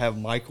now, I have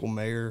Michael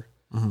Mayer.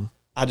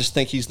 I just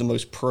think he's the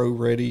most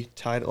pro-ready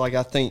tight end. Like,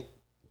 I think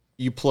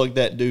you plug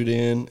that dude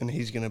in, and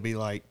he's going to be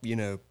like,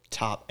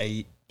 top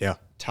 8,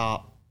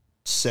 top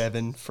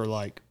 7 for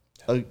like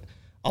a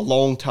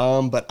long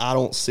time. But I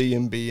don't see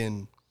him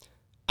being.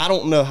 I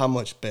don't know how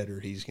much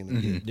better he's going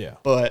to get. Yeah.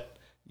 But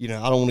I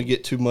don't want to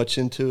get too much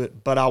into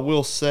it. But I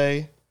will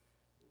say,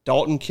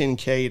 Dalton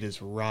Kincaid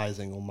is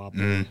rising on my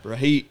board, bro.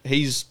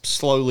 He's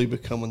slowly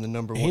becoming the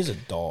number 1. He's a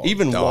dog.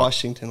 Even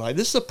Washington, like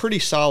this is a pretty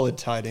solid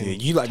tight end. Yeah,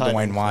 you like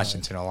Dwayne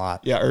Washington a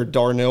lot. Yeah, or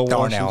Darnell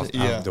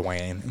Washington. Yeah,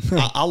 Dwayne.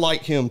 I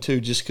like him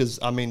too, just because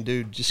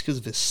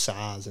of his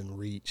size and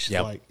reach.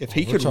 Yep. Like if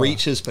he could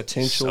reach his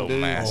potential,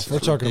 dude. If we're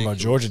talking about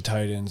Georgia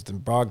tight ends, then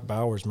Brock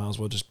Bowers might as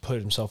well just put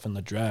himself in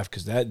the draft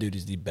because that dude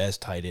is the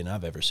best tight end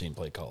I've ever seen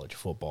play college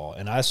football.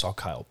 And I saw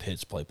Kyle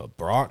Pitts play, but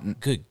Brock,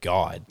 good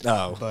God,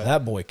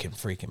 that boy can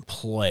freaking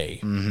play.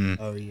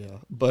 Oh yeah,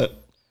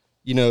 but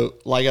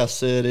like I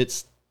said,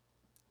 it's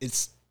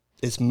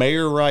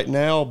Mayer right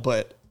now,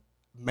 but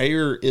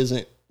Mayer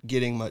isn't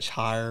getting much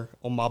higher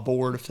on my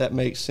board, if that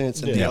makes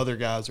sense. And the other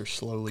guys are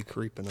slowly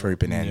creeping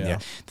in. Yeah.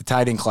 The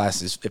tight end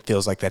class it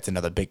feels like that's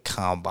another big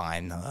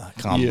combine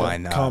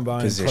combine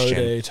position. Pro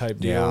day type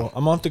deal. Yeah.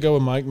 I'm off to go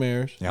with Mike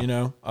Mayers.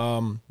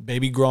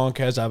 Baby Gronk,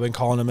 as I've been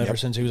calling him ever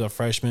since he was a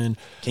freshman.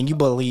 Can you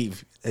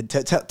believe?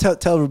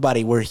 Tell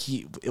everybody where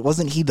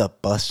wasn't he the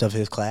bust of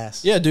his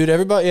class? Yeah, dude.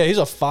 Everybody. Yeah, he's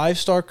a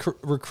 5-star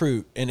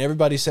recruit, and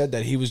everybody said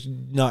that he was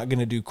not going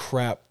to do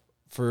crap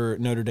for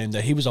Notre Dame.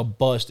 That he was a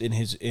bust in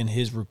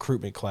his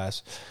recruitment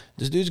class.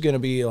 This dude's going to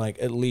be like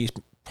at least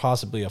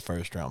possibly a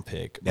 1st-round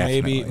pick,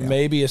 maybe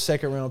a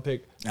 2nd-round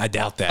pick. I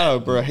doubt that. Oh,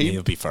 bro,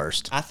 he'll be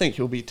first. I think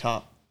he'll be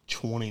top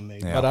 20,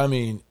 maybe. Yeah. But I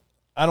mean,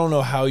 I don't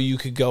know how you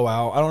could go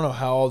out. I don't know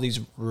how all these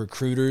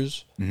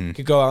recruiters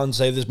could go out and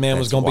say this man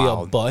was going to be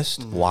a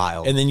bust.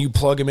 Wild. And then you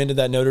plug him into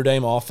that Notre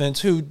Dame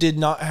offense, who did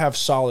not have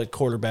solid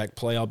quarterback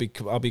play. I'll be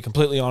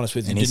completely honest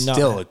with you. And he's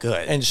still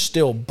good. And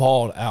still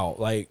balled out.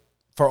 Like,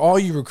 for all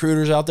you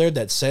recruiters out there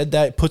that said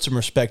that, put some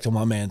respect on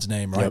my man's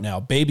name right now.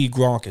 Baby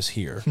Gronk is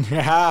here.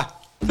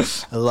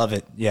 I love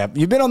it. Yeah,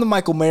 you've been on the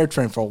Michael Mayer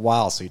train for a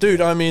while, so dude.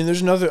 I mean,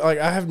 there's another. Like,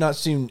 I have not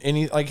seen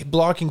any. Like,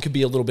 blocking could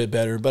be a little bit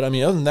better, but I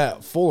mean, other than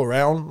that, full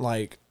around,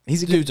 like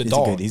He's a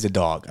dog. He's a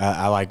dog.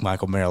 I like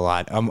Michael Mayer a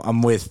lot.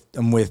 I'm with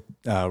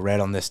Red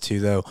on this too,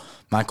 though.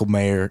 Michael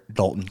Mayer,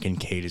 Dalton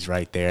Kincaid is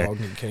right there.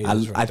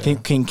 I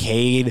think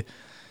Kincaid.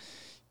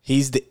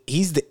 He's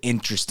the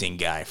interesting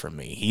guy for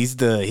me. He's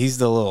the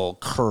little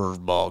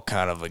curveball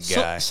kind of a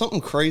guy. Something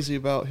crazy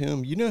about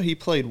him. You know, he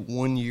played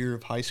 1 year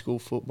of high school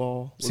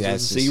football. Was a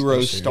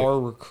zero-star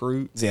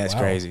recruit. Yeah, that's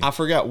crazy. I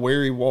forgot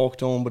where he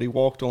walked on, but he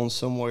walked on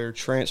somewhere,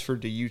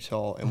 transferred to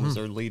Utah, and was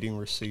their leading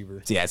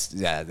receiver.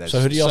 So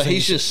who do y'all think?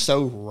 He's just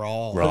so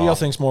raw. Who do y'all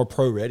think's more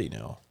pro-ready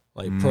now?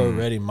 Like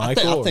pro-ready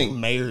Michael? I think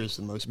Mayer is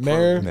the most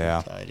pro-ready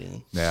tight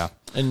end. Yeah.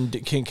 And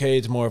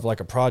Kincaid's more of like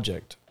a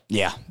project.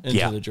 Yeah,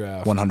 into the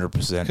draft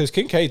 100%. Because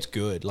Kincaid's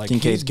good. Like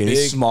Kincaid's good.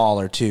 He's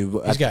smaller too.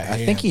 He's got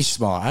hands. I think he's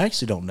small. I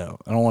actually don't know.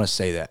 I don't want to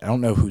say that. I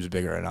don't know who's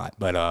bigger or not.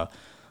 But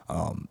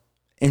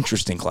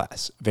interesting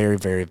class. Very,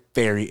 very,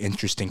 very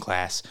interesting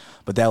class.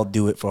 But that'll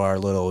do it for our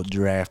little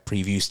draft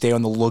preview. Stay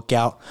on the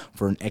lookout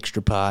for an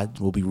extra pod.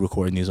 We'll be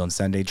recording these on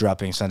Sunday,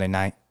 dropping Sunday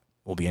night.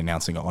 We'll be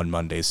announcing it on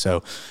Monday.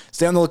 So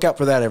stay on the lookout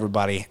for that,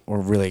 everybody. We're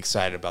really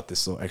excited about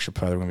this little extra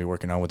pod we're going to be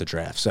working on with the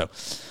draft. So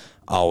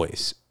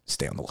always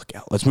stay on the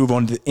lookout. Let's move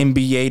on to the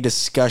NBA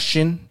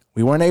discussion.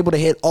 We weren't able to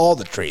hit all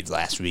the trades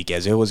last week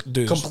as it was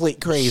complete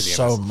craziness.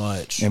 So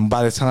much. And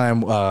by the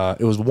time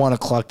it was 1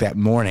 o'clock that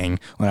morning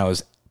when I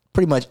was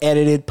pretty much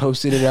edited,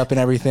 posted it up and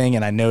everything,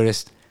 and I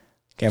noticed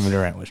Kevin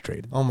Durant was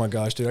traded. Oh my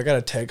gosh, dude. I got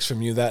a text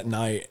from you that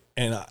night.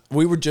 And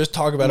we were just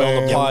talking about it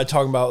on the pod,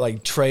 talking about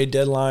like trade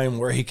deadline,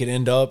 where he could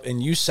end up.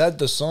 And you said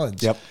the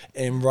Suns. Yep.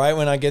 And right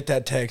when I get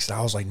that text,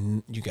 I was like,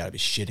 you got to be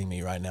shitting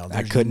me right now.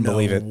 I couldn't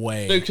believe it.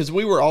 Way. Dude, because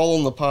we were all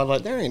on the pod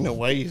like, there ain't no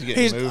way he's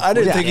getting moved. I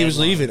didn't think he was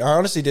leaving. I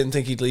honestly didn't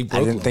think he'd leave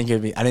Brooklyn.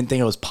 I didn't think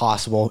it was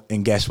possible.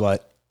 And guess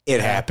what? It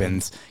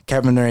happens.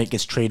 Kevin Durant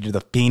gets traded to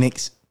the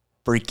Phoenix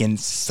freaking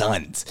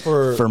Suns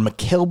for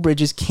Mikal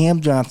Bridges,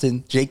 Cam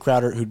Johnson, Jay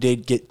Crowder, who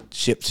did get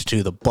shipped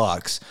to the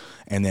Bucks,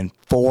 and then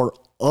 4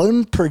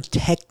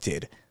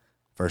 unprotected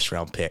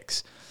first-round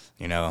picks.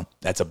 You know,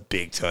 that's a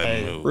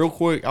big-time move. Real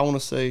quick, I want to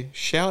say,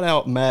 shout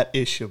out Matt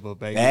Ishaba,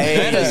 baby. Hey,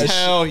 that is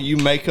how you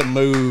make a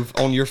move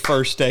on your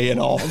first day in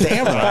office.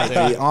 Damn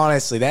right.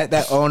 Honestly,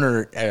 that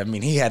owner, I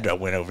mean, he had to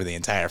win over the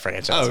entire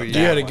franchise. Oh, you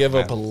had to give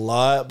up a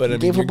lot, but I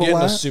mean, you're getting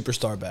a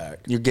superstar back.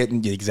 You're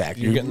getting,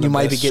 exactly. You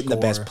might be getting the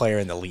best player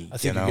in the league. I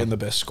think you're getting the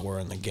best scorer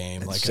in the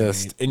game. Like,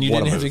 and you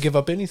didn't have to give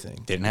up anything.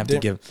 Didn't have to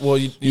give. Well,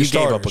 you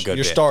gave up a good bit.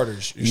 Your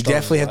starters. You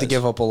definitely have to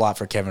give up a lot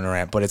for Kevin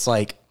Durant, but it's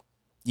like,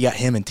 you got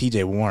him and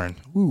TJ Warren.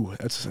 Ooh,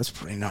 that's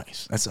pretty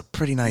nice. That's a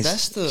pretty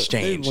nice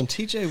exchange. Dude, when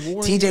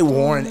TJ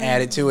Warren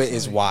added to it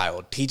is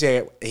wild. He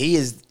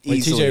is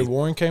easily. TJ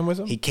Warren came with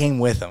him? He came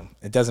with him.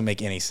 It doesn't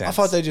make any sense. I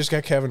thought they just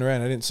got Kevin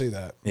Durant. I didn't see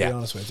that. To be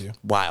honest with you.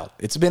 Wild.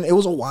 It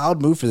was a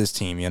wild move for this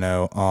team, you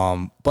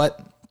know. But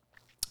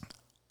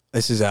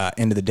this is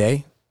end of the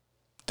day.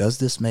 Does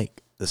this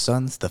make the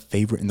Suns the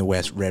favorite in the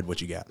West? Red,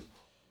 what you got?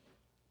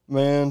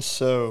 Man,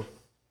 so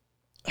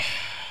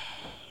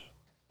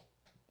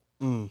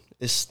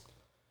it's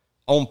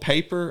on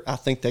paper, I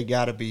think they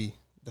got to be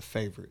the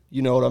favorite.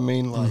 You know what I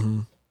mean? Like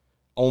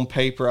on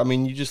paper, I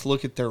mean, you just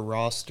look at their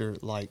roster.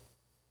 Like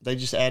they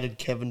just added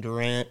Kevin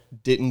Durant,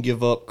 didn't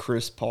give up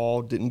Chris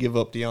Paul, didn't give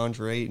up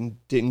DeAndre Ayton,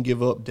 didn't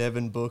give up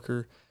Devin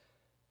Booker.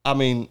 I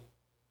mean,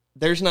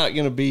 there's not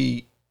going to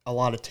be a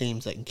lot of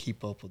teams that can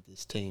keep up with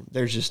this team.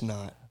 There's just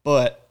not.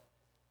 But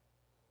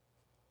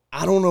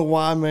I don't know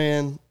why,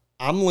 man.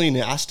 I'm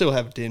leaning. I still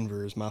have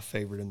Denver as my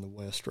favorite in the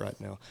West right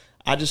now.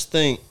 I just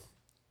think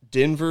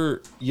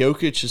Denver,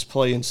 Jokic is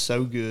playing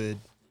so good.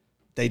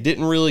 They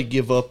didn't really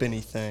give up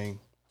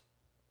anything.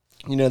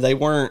 You know, they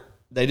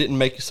didn't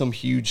make some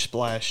huge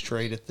splash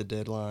trade at the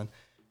deadline.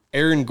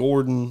 Aaron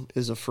Gordon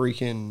is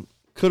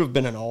could have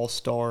been an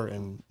all-star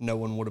and no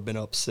one would have been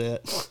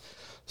upset.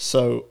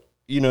 So,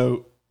 you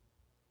know,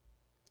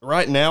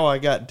 right now I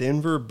got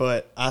Denver,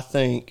 but I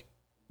think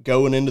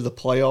going into the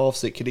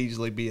playoffs, it could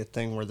easily be a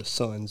thing where the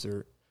Suns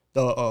are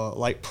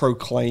the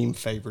proclaimed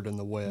favorite in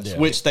the West,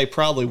 which they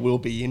probably will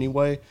be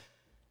anyway.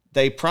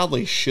 They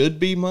probably should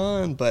be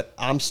mine, but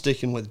I'm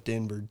sticking with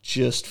Denver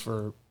just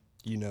for,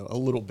 you know, a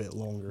little bit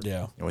longer.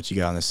 Yeah. What you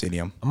got on the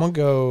CDM? I'm going to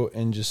go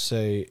and just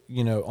say,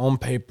 you know, on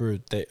paper,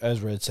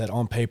 as Red said,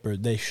 on paper,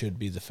 they should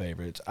be the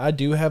favorites. I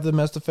do have them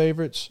as the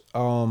favorites.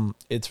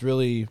 It's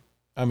really,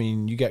 I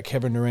mean, you got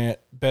Kevin Durant,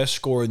 best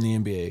scorer in the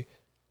NBA,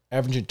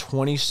 averaging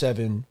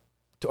 29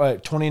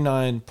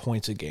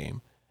 points a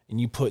game. And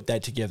you put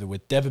that together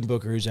with Devin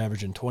Booker, who's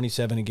averaging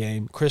 27 a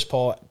game, Chris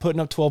Paul putting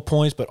up 12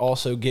 points, but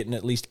also getting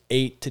at least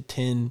 8 to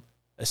 10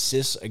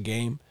 assists a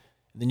game.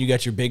 And then you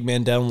got your big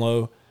man down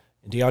low,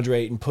 and DeAndre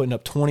Ayton putting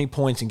up 20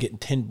 points and getting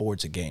 10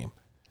 boards a game.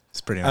 It's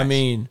pretty nice. I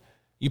mean,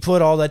 you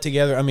put all that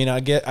together. I mean,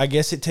 I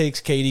guess it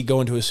takes KD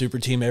going to a super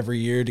team every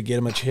year to get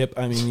him a chip.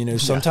 I mean, you know,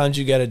 sometimes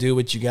you got to do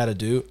what you got to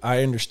do.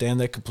 I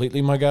understand that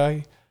completely, my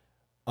guy.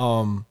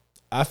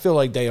 I feel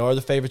like they are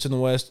the favorites in the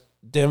West.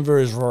 Denver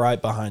is right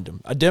behind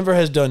them. Denver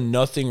has done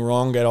nothing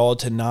wrong at all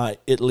to not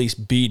at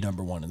least be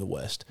number one in the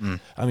West.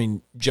 I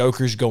mean,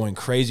 Joker's going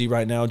crazy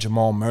right now.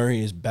 Jamal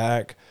Murray is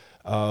back.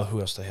 Who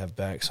else they have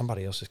back?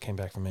 Somebody else just came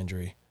back from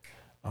injury.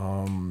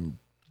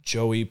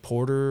 Joey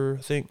Porter,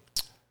 I think.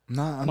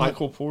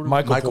 Michael Porter.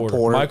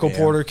 Michael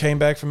Porter came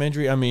back from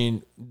injury. I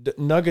mean, the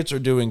Nuggets are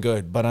doing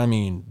good, but I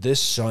mean, this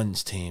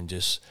Suns team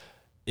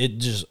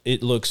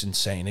it looks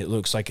insane. It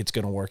looks like it's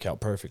going to work out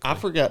perfectly. I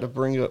forgot to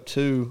bring up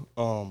too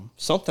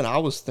something I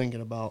was thinking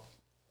about.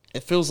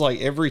 It feels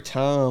like every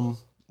time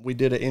we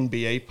did an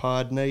NBA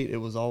pod, Nate, it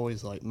was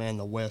always like, man,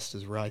 the West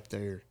is right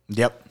there.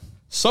 Yep.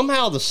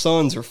 Somehow the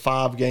Suns are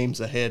 5 games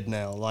ahead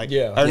now.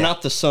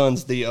 Not the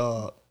Suns, the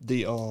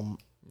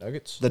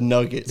Nuggets. The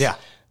Nuggets. Yeah.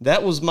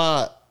 That was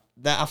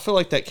I feel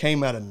like that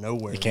came out of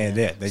nowhere. It kind of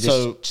did. They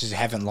just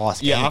haven't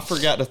lost games. Yeah, I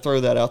forgot to throw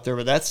that out there,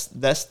 but that's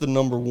the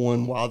number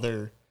one. While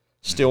they're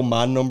still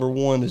my number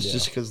one, is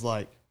just because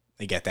like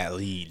they got that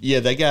lead.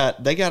 Yeah, they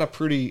got a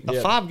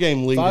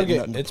 5-game lead.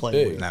 It's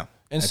big. With. No,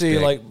 and see,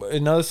 big. Like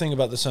another thing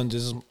about the Suns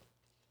is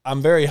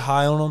I'm very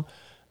high on them,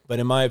 but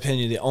in my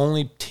opinion, the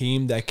only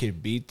team that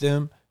could beat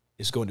them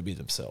is going to be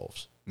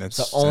themselves. That's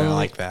the only, I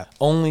like that.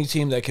 Only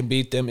team that can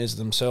beat them is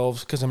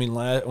themselves. Because I mean,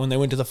 when they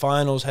went to the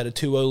finals, had a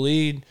 2-0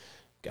 lead.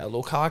 Got a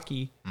little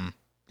cocky,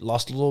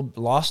 lost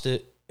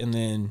it, and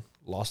then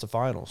lost the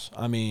finals.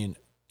 I mean,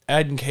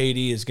 adding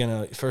KD is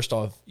gonna. First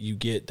off, you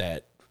get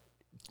that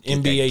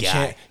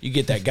NBA. You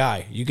get that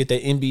guy. You get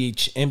that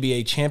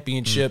NBA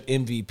championship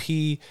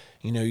MVP.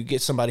 You know, you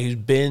get somebody who's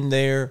been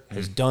there,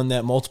 has done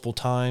that multiple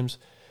times.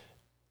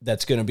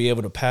 That's going to be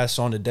able to pass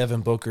on to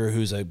Devin Booker,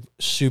 who's a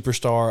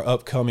superstar,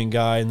 upcoming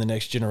guy in the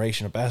next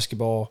generation of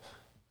basketball.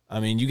 I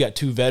mean, you got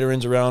 2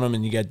 veterans around him,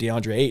 and you got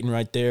DeAndre Ayton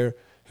right there,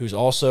 who's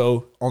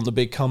also on the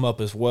big come up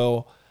as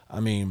well.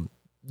 I mean,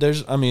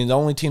 the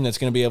only team that's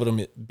going to be able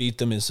to beat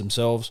them is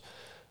themselves.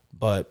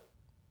 But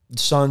the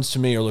Suns, to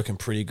me, are looking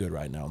pretty good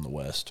right now in the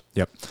West.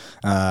 Yep.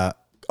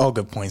 All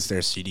good points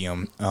there,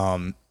 CDM.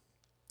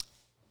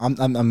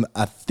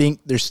 I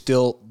think they're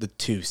still the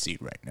 2 seed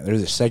right now. They're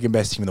the second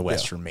best team in the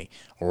West for me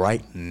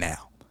right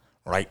now.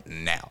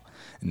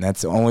 And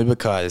that's only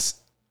because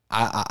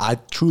I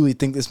truly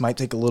think this might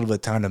take a little bit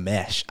of time to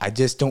mesh. I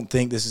just don't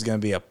think this is going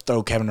to be a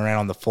throw Kevin around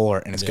on the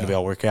floor and it's going to be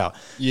all work out.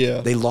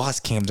 Yeah. They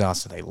lost Cam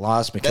Johnson. They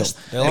lost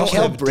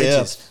Mikal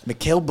Bridges.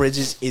 Mikal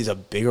Bridges is a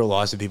bigger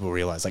loss than people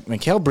realize. Like,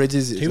 Mikal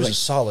Bridges is he was a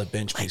solid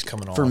bench piece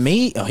coming off. For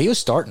me, he was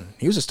starting.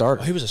 He was a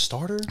starter. Oh, he was a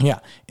starter? Yeah.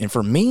 And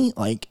for me,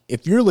 like,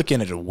 if you're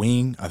looking at a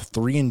wing, a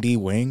 3-and-D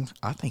wing,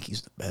 I think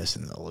he's the best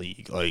in the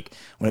league. Like,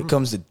 when it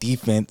comes to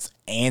defense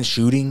and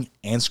shooting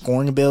and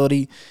scoring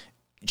ability,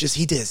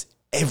 he does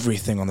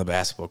everything on the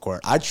basketball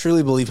court. I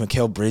truly believe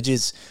Mikal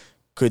Bridges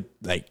could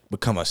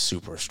become a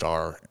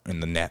superstar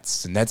in the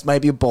Nets. The Nets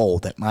might be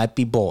bold. That might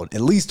be bold.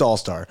 At least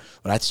all-star.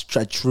 But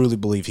I truly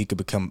believe he could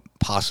become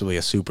possibly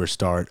a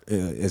superstar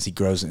as he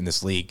grows in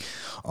this league.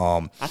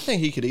 I think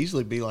he could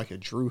easily be like a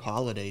Drew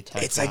Holiday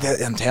type. It's like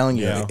that. I'm telling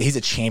you, he's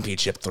a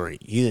championship 3.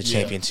 He's a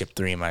championship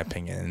 3 in my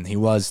opinion. And he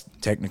was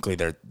technically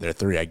their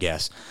 3, I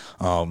guess.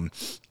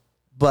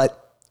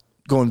 But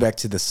going back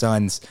to the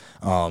Suns,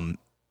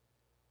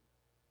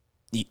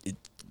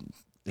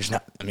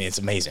 it's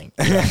amazing.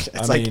 It's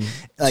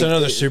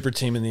another super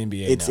team in the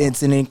NBA.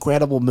 It's an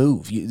incredible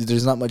move.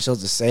 There's not much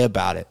else to say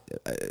about it.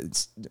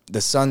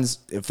 The Suns,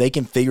 if they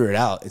can figure it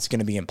out, it's going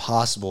to be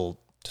impossible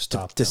to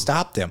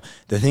stop them.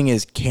 The thing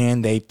is,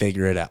 can they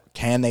figure it out?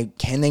 Can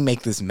they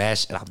make this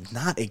mesh? And I'm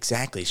not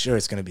exactly sure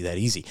it's going to be that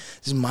easy.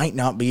 This might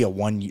not be a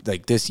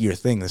this year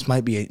thing. This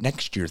might be a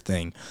next year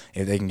thing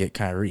if they can get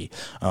Kyrie.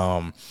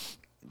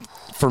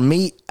 For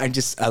me, I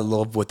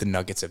love what the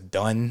Nuggets have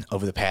done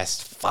over the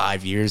past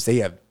 5 years. They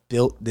have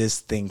built this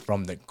thing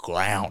from the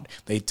ground.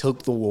 They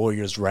took the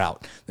Warriors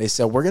route. They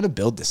said, we're going to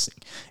build this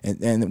thing.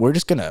 And we're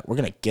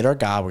going to get our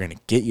guy. We're going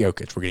to get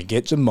Jokic. We're going to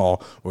get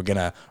Jamal. We're going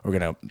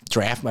to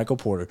draft Michael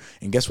Porter.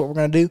 And guess what we're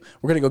going to do?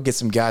 We're going to go get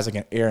some guys like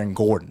an Aaron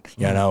Gordon.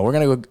 You know, we're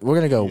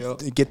going to go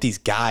get these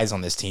guys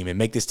on this team and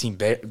make this team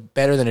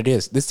better than it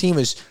is. This team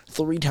is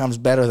 3 times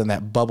better than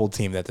that bubble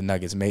team that the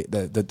Nuggets made.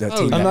 The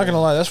team. I'm not going to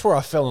lie. That's where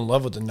I fell in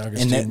love with the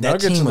Nuggets. And that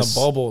Nuggets in the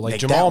bubble, like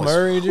Jamal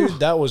Murray, dude,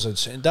 that was an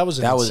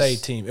insane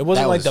team. It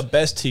wasn't like the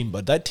best team,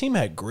 but that team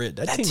had grit.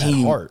 That team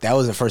had heart. That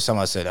was the first time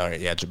I said, all right,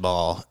 yeah,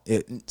 Jamal.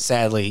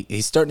 Sadly,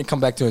 he's starting to come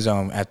back to his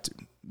own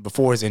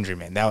before his injury,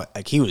 man. Now,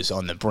 he was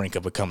on the brink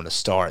of becoming a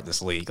star at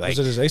this league. Was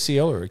it his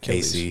ACL or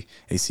Achilles?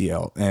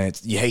 ACL. And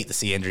you hate to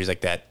see injuries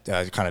like that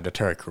kind of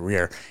deter a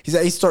career.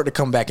 He's starting to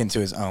come back into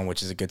his own,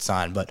 which is a good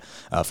sign. But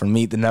for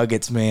me, the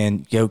Nuggets,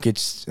 man,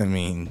 Jokic, I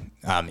mean,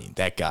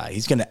 that guy,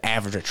 he's going to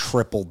average a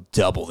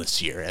triple-double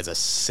this year as a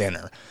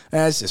center.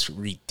 That's just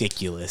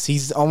ridiculous.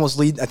 He's almost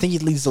I think he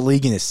leads the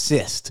league in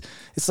assists.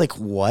 It's like,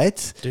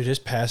 what? Dude, his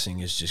passing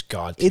is just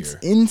God tier. It's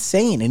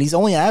insane. And he's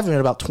only averaging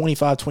about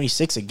 25,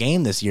 26 a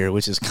game this year,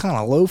 which is kind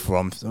of low for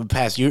him. The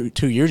past 2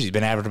 years, he's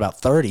been averaging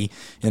about 30,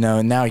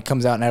 and now he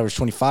comes out and averages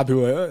 25.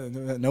 People are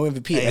like, no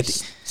MVP. Hey,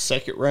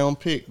 second-round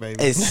pick,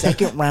 baby. A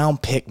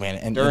second-round pick, man.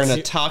 And during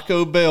a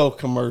Taco Bell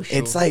commercial.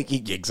 It's like,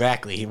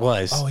 exactly, he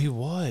was. Oh, he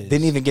was.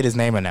 Didn't even get his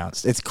name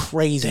announced. It's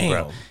crazy,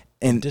 bro.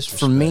 And Disrespect.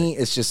 for me,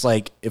 it's just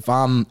like if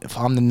I'm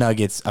the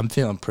Nuggets, I'm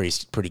feeling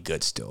pretty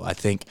good still. I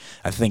think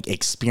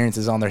experience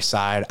is on their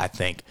side. I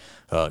think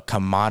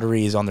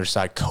camaraderie is on their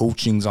side.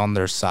 Coaching's on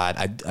their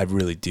side. I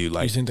really do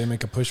like. You think they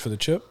make a push for the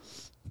chip?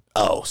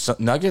 Oh, so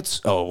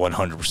Nuggets? Oh,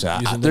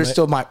 100%. They They're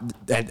still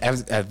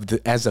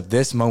as of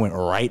this moment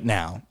right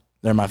now,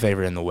 they're my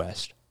favorite in the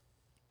West.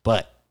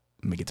 But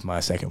let me get to my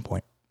second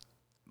point.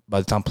 By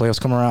the time playoffs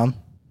come around,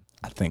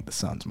 I think the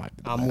Suns might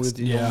be the best. with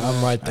you. Yeah,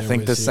 I'm right there. I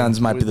think with the you. Suns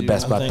might be the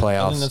best by I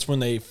playoffs. think that's when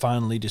they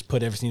finally just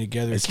put everything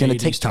together. It's going to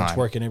take starts time.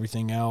 Working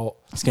everything out.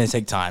 It's going to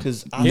take time.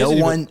 'Cause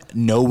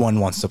No one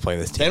wants to play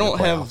this team. They don't in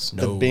the have playoffs.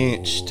 the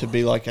bench to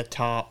be like a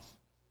top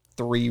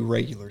 3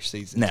 regular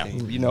season No,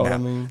 team. You know what I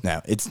mean? No,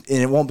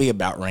 it won't be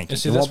about rankings.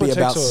 See, It that's won't be what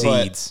about takes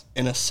seeds. But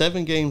in a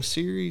 7-game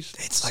series,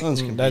 It's like- Suns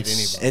can beat that's-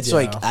 anybody. It's Yeah.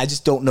 like I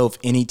just don't know if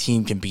any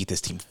team can beat this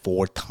team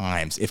 4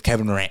 times if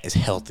Kevin Durant is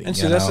healthy. And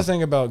you see, that's know? the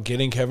thing about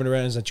getting Kevin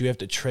Durant is that you have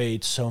to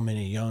trade so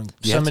many You have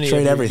to of trade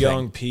your everything.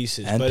 young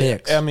pieces. And but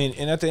picks. I mean,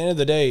 and at the end of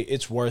the day,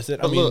 it's worth it.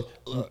 But I mean,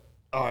 look,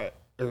 all right,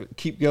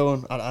 keep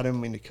going. I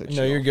didn't mean to cut you.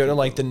 no, you're off. good.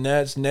 Like the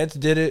Nets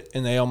did it,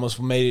 and they almost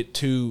made it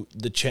to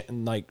the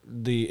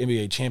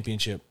NBA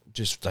championship,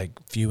 just like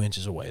a few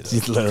inches away. Though.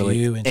 It's literally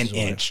few an inches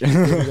away. inch. What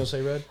were you gonna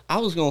say, Red? I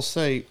was gonna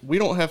say we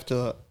don't have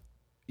to,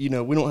 we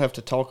don't have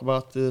to talk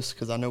about this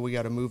because I know we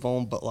got to move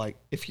on. But like,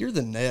 if you're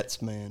the Nets,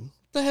 man,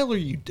 what the hell are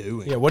you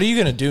doing? Yeah, what are you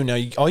gonna do now?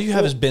 All you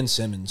have is Ben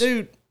Simmons.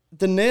 Dude,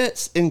 the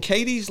Nets in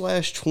KD's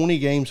last 20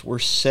 games were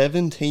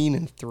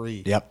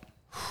 17-3. Yep.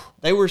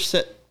 They were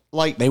set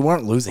like They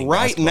weren't losing.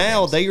 right basketball now.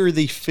 games. They are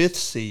the 5th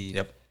seed.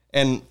 Yep.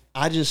 And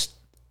how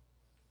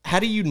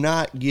do you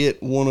not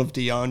get one of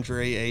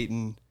DeAndre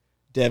Ayton,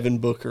 Devin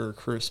Booker, or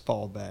Chris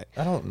Paul back?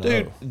 I don't know.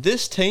 Dude,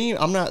 this team,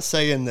 I'm not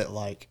saying that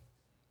like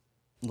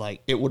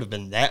it would have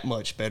been that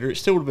much better. It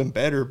still would have been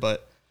better,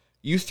 but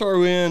you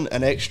throw in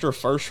an extra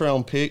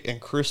first-round pick and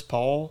Chris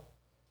Paul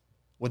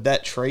with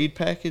that trade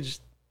package,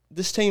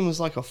 this team is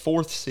like a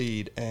 4th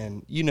seed,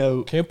 and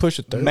Can't push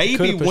it third. maybe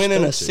Could've pushed winning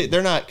a third seed. seed.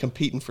 They're not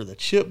competing for the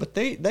chip, but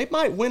they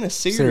might win a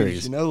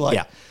series.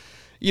 Yeah.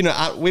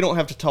 We don't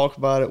have to talk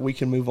about it. We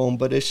can move on.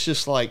 But it's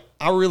just like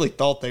I really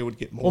thought they would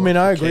get more. Well, I mean,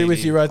 I for agree with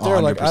KD. you right there.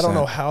 Like, I don't 100%.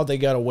 know how they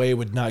got away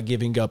with not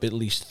giving up at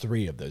least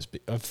three of those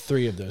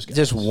guys.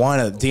 Just one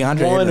of DeAndre One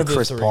Ayton of and the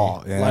Chris three.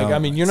 Paul. you Like, know? I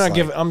mean, you're It's not like-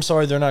 giving. I'm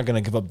sorry, they're not going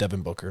to give up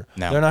Devin Booker.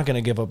 No. They're not going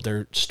to give up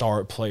their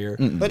star player.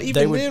 But They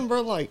even would- then,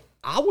 bro, like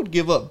I would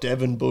give up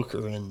Devin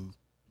Booker and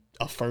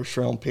a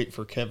first-round pick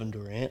for Kevin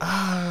Durant.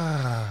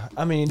 I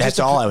mean, That's just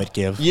all I would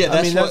give. Yeah,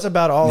 I mean, that's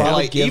about all I would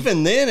like give.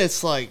 even then,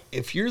 it's like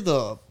if you're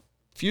the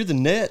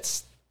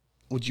Nets,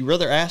 would you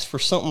rather ask for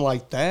something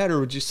like that,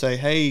 or would you say,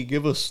 hey,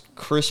 give us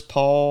Chris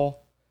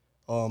Paul,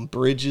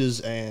 Bridges,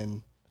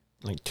 and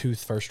like 2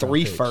 first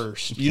 3 picks.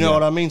 first? You know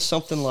what I mean?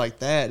 Something like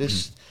that.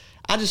 It's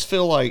I just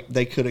feel like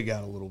they could have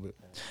got a little bit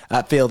more.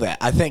 I feel that.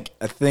 I think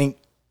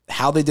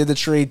how they did the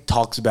trade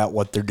talks about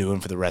what they're doing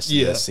for the rest of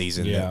this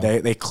season. Yeah.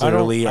 They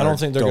clearly I don't are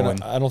think they're going.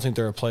 gonna. I don't think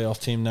they're a playoff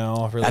team now.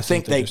 I really I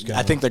think they're just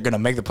I think they're going to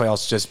make the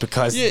playoffs just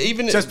because. Yeah,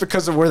 even just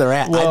because of where they're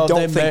at. Well, I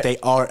don't they think they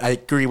are. I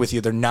agree with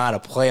you. They're not a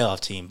playoff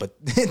team, but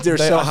they're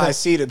They- so I high think-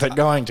 seeded. They're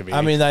going to be.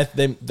 I mean,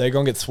 they're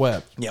gonna get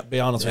swept. Yep. Be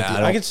honest Yeah, with I you.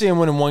 don't- I could see them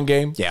winning one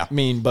game. Yeah. I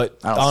mean, but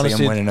I don't honestly,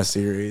 see them winning a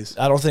series.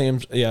 I don't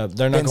think. Yeah,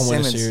 they're not Ben gonna win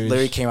a Simmons series.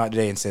 literally came out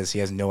today and says he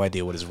has no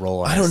idea what his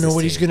role is. I don't know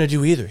what he's going to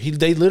do either.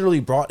 They literally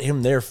brought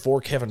him there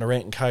for Kevin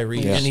Durant and Kyrie,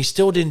 Yeah. and he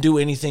still didn't do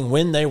anything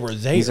when they were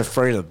there. He's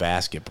afraid of the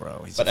basket,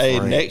 bro. He's But hey,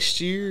 afraid.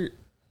 next year,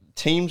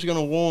 team's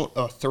gonna want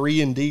a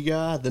 3-and-D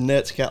guy. The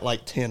Nets got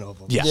like 10 of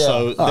them. Yeah.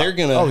 So they're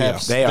gonna Oh,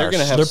 have. yeah. They're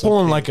gonna have. They're some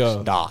pulling picks. like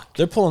a Stock.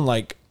 They're pulling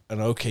like an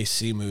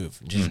OKC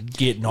move, just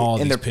getting all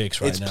these they're- picks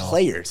right it's now.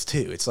 players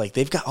too. It's like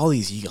they've got all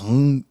these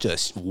young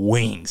just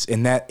wings,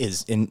 and that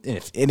is. And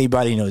if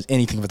anybody knows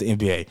anything about the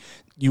NBA,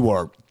 you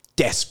are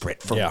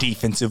desperate for Yeah.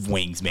 defensive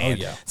wings, man. Oh,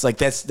 yeah. It's like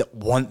that's the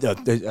one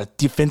a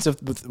defensive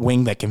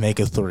wing that can make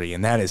a three,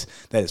 and that is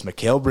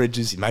Mikal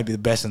Bridges. He might be the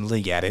best in the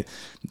league at it.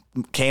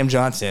 Cam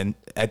Johnson,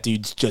 that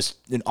dude's just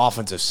an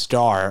offensive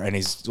star, and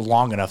he's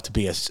long enough to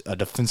be a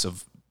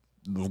defensive.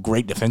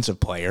 Great defensive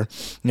player,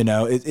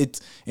 it's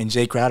and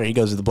Jay Crowder. He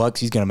goes to the Bucks.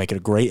 He's going to make a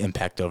great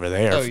impact over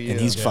there, yeah.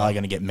 and he's probably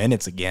going to get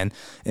minutes again.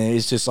 And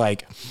it's just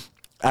like,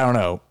 I don't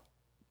know.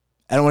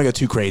 I don't want to go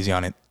too crazy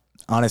on it.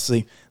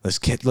 Honestly, let's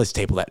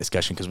table that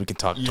discussion because we can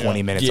talk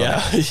 20 minutes on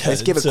Yeah. it. Yeah,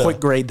 Let's give a it's, quick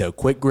grade though.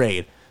 Quick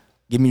grade.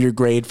 Give me your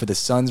grade for the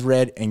Suns,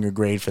 Red, and your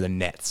grade for the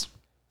Nets.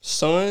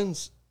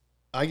 Suns,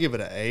 I give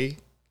it an A.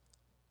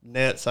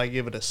 Nets, I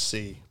give it a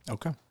C.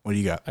 Okay. What do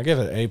you got? I give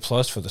it an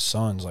A+ for the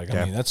Suns. Like,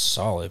 Yeah. I mean, that's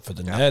solid. For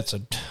the Nets, I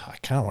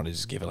kind of want to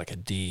just give it like a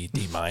D-,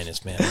 man.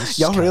 It's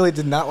Y'all kinda- really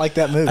did not like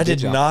that move. I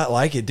did y'all? not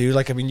like it, dude.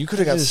 Like, I mean, you could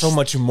have got so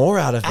much more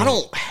out of it. I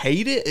don't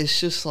hate it. It's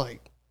just like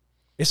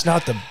It's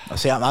not the.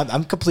 See,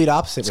 I'm complete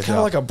opposite. It's with kind of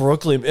y'all. like a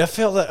Brooklyn. I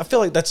feel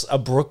like that's a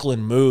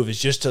Brooklyn move. Is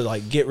just to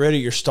like get rid of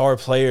your star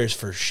players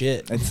for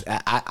shit.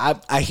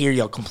 I hear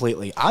y'all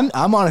completely. I'm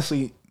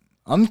honestly,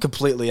 I'm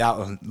completely out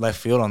on left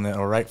field on that,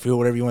 or right field,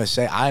 whatever you want to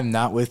say. I'm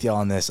not with y'all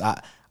on this.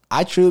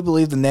 I truly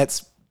believe the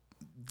Nets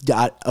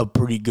got a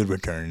pretty good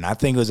return. And I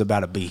think it was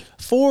about a B.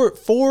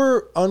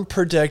 Four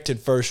unprotected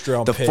first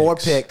round The picks. 4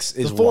 picks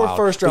is the four wild.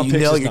 first round but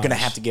picks. You're Is going to nice.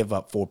 have to give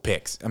up 4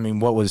 picks. I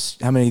mean,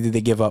 how many did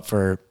they give up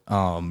for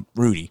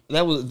Rudy?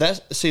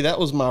 That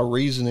was my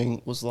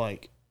reasoning. Was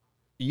like,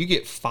 you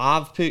get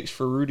 5 picks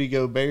for Rudy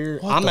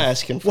Gobert. I'm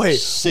asking for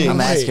 6. I'm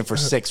asking for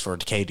 6 for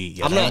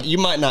KD. I'm not. You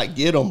might not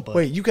get them, but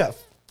Wait, you got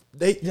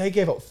they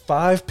gave up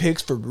 5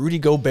 picks for Rudy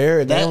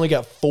Gobert, and they only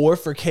got 4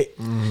 for K.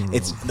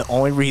 It's the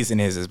only reason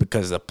is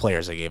because of the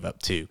players they gave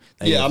up 2.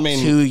 They yeah, gave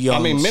 2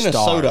 young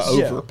Minnesota stars.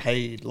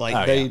 overpaid.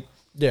 Like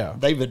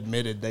they've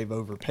admitted they've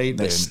overpaid,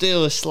 but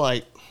still, it's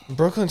like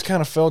Brooklyn's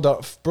kind of fell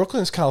off.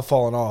 Brooklyn's kind of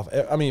fallen off.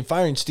 I mean,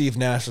 firing Steve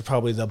Nash was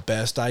probably the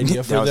best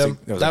idea for them.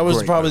 That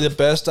was probably the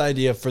best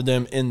idea for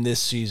them in this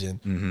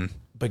season. Mm-hmm.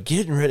 But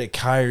getting rid of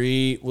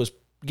Kyrie was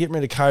getting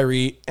rid of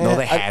Kyrie. No,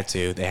 they had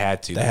to. They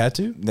had to. They had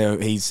to? No,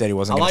 he said he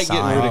wasn't going to sign.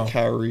 I like getting rid of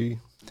Kyrie.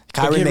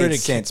 Kyrie made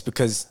sense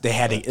because they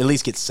had to at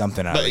least get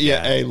something out of it.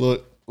 Yeah, hey,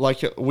 look,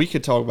 like we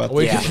could talk about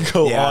We this. could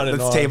go on and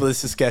let's on. table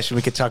this discussion.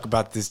 We could talk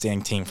about this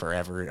dang team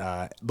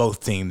forever.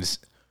 Both teams.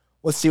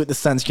 Let's see what the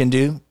Suns can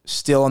do.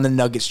 Still on the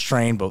Nuggets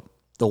train, but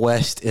the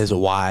West is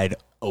wide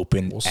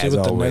open. We'll see as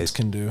what always. the Nets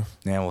can do.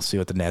 Yeah, we'll see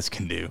what the Nets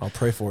can do. I'll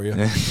pray for you.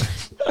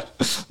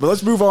 But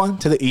let's move on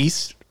to the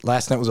East.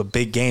 Last night was a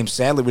big game.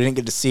 Sadly, we didn't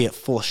get to see it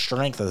full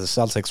strength as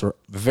the Celtics were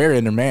very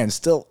undermanned.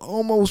 Still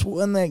almost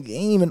won that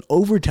game in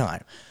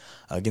overtime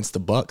against the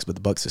Bucks, but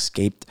the Bucks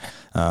escaped.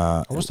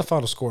 What's the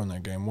final score in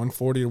that game?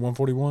 140 to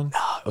 141?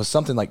 It was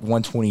something like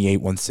 128,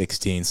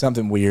 116,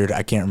 something weird.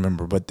 I can't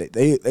remember, but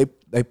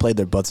they played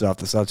their butts off.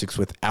 The Celtics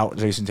without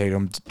Jason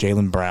Tatum,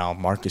 Jaylen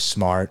Brown, Marcus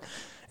Smart,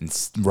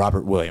 and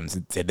Robert Williams.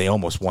 They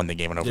almost won the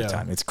game in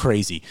overtime. Yeah. It's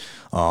crazy.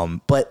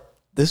 But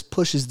this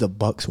pushes the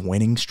Bucks'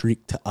 winning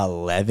streak to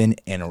 11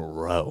 in a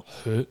row.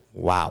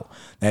 Wow.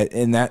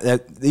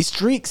 These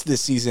streaks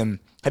this season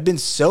have been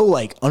so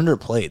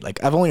underplayed.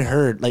 I've only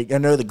heard I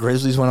know the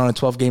Grizzlies went on a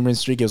 12-game win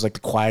streak. It was the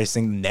quietest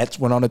thing. The Nets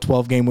went on a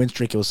 12-game win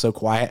streak. It was so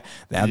quiet.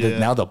 Now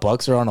the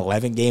Bucks are on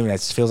 11 game, and it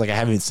feels like I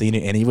haven't seen it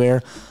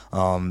anywhere.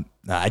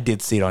 I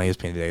did see it on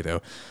ESPN today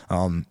though.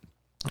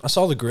 I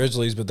saw the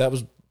Grizzlies, but that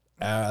was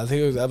I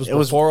think that was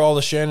before all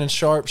the Shannon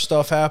Sharp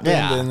stuff happened,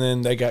 and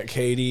then they got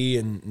KD,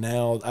 and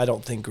now I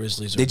don't think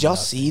Grizzlies are. Did y'all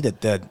see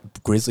that the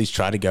Grizzlies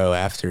tried to go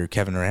after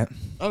Kevin Durant?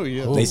 Oh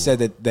yeah, They said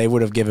that they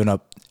would have given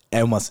up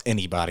almost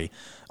anybody.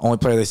 Only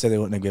player they said they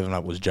wouldn't have given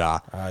up was Ja.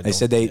 They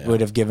said they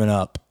would have given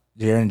up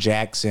Jaren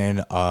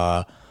Jackson,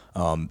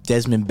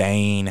 Desmond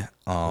Bane,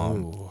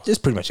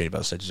 just pretty much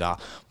anybody besides Ja.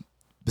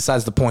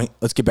 Besides the point,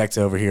 let's get back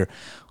to over here.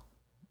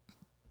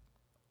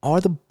 Are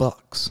the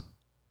Bucks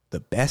the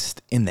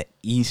best in the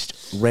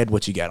East? Red,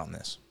 what you got on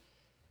this?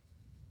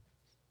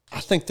 I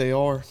think they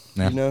are.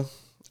 Yeah.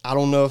 I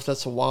don't know if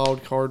that's a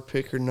wild card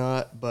pick or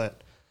not,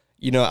 but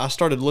I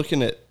started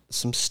looking at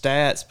some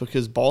stats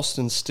because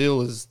Boston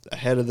still is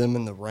ahead of them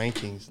in the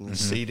rankings and the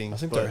seeding. I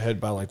think they're ahead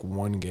by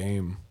 1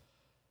 game.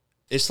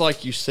 It's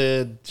like you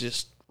said,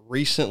 just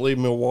recently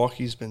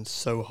Milwaukee's been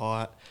so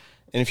hot.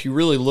 And if you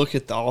really look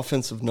at the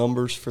offensive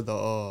numbers for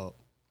the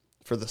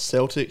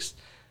Celtics,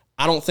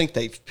 I don't think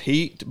they've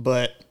peaked,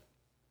 but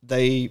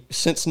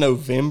since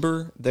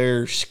November,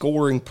 their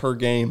scoring per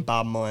game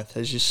by month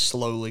has just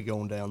slowly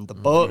gone down. The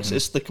Bucks,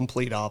 it's the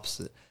complete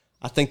opposite.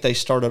 I think they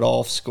started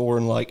off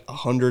scoring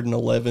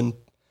 111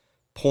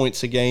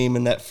 points a game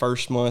in that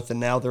first month,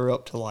 and now they're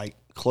up to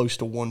close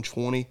to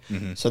 120.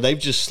 So they've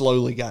just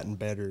slowly gotten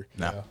better.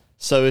 No.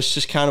 So it's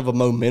just kind of a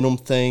momentum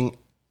thing.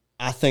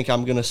 I think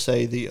I'm going to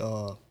say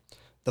the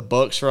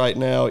Bucks right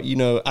now. I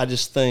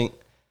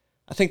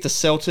think the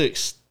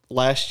Celtics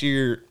last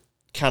year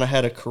kind of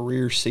had a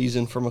career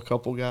season from a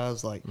couple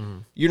guys.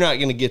 You're not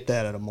going to get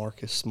that out of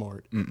Marcus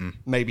Smart,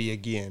 maybe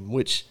again,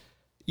 which,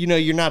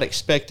 you're not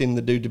expecting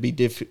the dude to be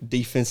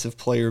defensive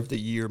player of the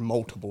year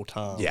multiple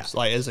times. Yeah.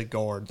 As a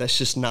guard. That's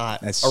just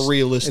not a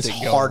realistic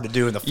goal. It's hard to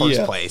do in the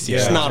first place. Yeah.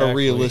 It's not a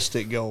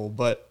realistic goal.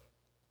 But,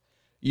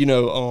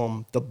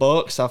 the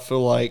Bucks, I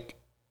feel like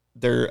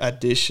their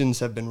additions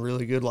have been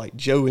really good.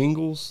 Joe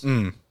Ingles.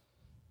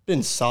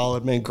 Been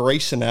solid, man.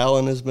 Grayson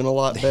Allen has been a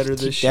lot better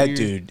this year. That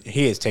dude,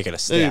 he has taken a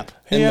step.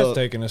 He has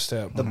taken a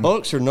step. The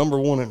Bucks are number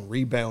 1 in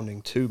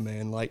rebounding too,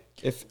 man. What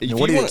do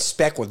you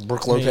expect with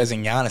Brooke Lopez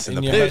and Giannis in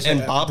the dude,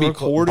 and Bobby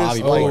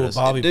Portis?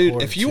 Bobby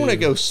Dude, if you want to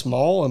go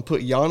small and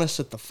put Giannis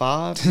at the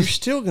 5, you're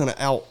still going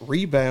to out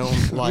rebound.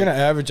 You're going to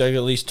average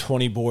at least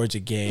 20 boards a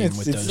game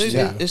with those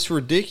two. It's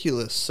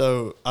ridiculous.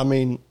 So I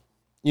mean,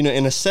 in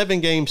a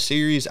 7-game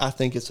series, I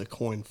think it's a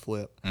coin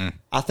flip.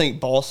 I think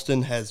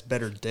Boston has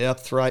better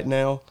depth right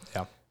now.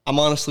 Yeah. I'm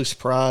honestly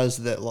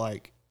surprised that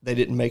they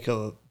didn't make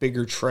a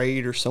bigger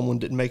trade or someone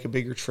didn't make a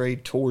bigger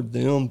trade toward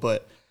them.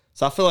 But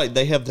so I feel like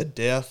they have the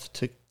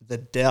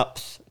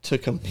depth to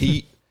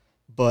compete.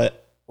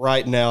 But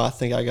right now, I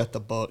think I got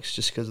the Bucks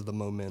just because of the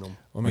momentum.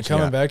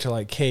 Coming back to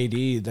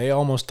KD,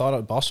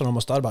 Boston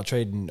almost thought about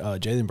trading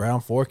Jaylen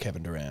Brown for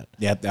Kevin Durant.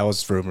 Yep, that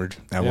was rumored.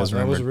 That was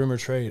a rumored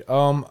trade.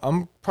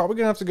 I'm probably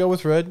gonna have to go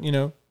with Red.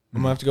 I'm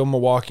gonna have to go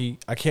Milwaukee.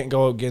 I can't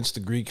go against the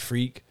Greek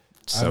Freak.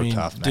 So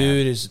tough,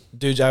 man.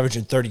 Dude's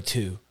averaging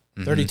 32.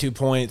 32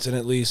 points and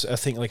at least, I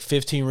think, like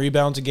 15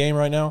 rebounds a game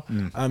right now.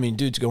 I mean,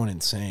 dude's going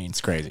insane.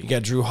 It's crazy. You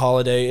got Drew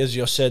Holiday, as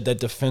you said, that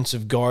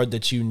defensive guard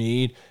that you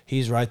need.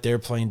 He's right there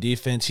playing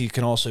defense. He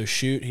can also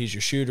shoot. He's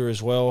your shooter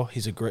as well.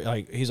 He's a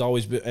great, he's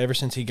always been, ever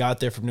since he got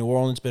there from New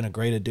Orleans, been a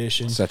great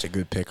addition. Such a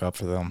good pickup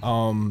for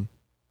them.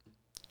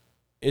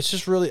 It's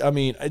just really, I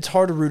mean, it's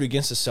hard to root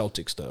against the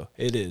Celtics, though.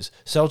 It is.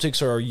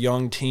 Celtics are a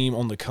young team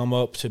on the come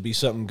up to be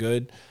something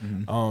good.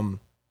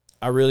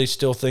 I really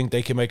still think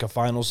they can make a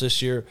finals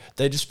this year.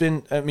 They just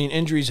been, I mean,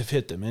 injuries have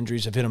hit them.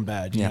 Injuries have hit them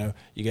bad. You know,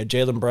 you got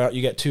Jaylen Brown.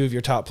 You got two of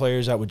your top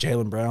players out with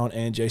Jaylen Brown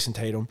and Jason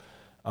Tatum.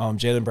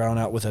 Jaylen Brown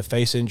out with a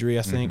face injury,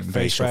 I think,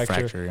 face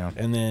fracture.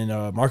 And then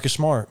Marcus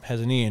Smart has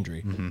a knee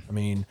injury. I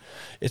mean,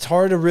 it's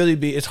hard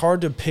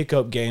to pick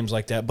up games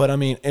like that. But, I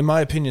mean, in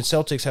my opinion,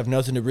 Celtics have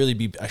nothing to really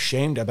be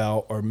ashamed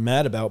about or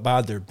mad about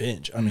by their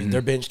bench. I mean,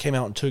 their bench came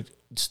out and took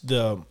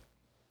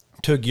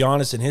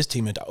Giannis and his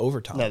team into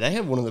overtime. No, they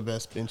have one of the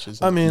best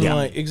benches. I mean,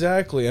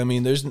 exactly. I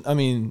mean,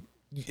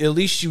 at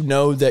least you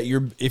know that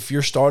if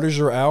your starters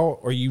are out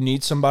or you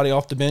need somebody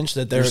off the bench,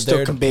 that they're still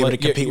there to be able to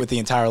compete with the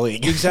entire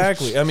league.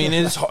 Exactly. I mean,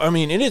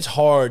 it's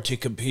hard to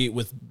compete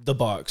with the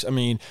Bucks. I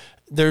mean,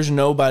 there's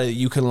nobody that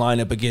you can line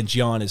up against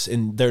Giannis,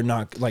 and they're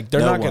not going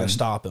to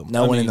stop him.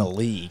 No one in the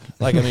league.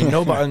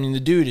 Nobody. I mean, the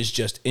dude is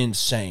just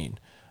insane.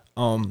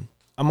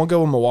 I'm gonna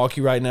go with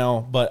Milwaukee right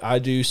now, but I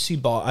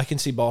can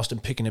see Boston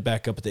picking it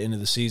back up at the end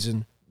of the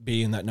season,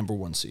 being that number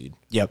 1 seed.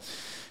 Yep.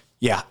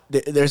 Yeah,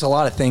 there's a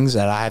lot of things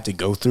that I had to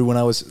go through when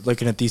I was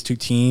looking at these two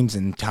teams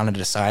and kind of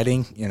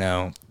deciding. You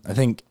know, I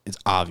think it's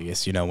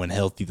obvious. You know, when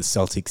healthy, the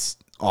Celtics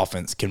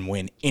offense can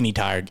win any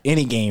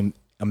game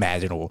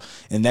imaginable,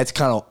 and that's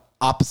kind of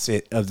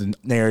opposite of the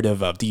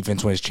narrative of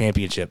defense wins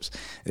championships.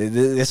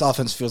 This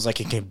offense feels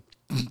like it can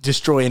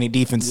destroy any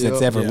defense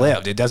that's ever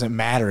lived. It doesn't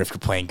matter if you're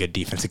playing good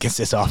defense against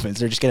this offense;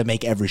 they're just going to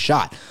make every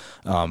shot.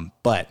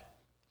 But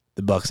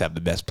the Bucks have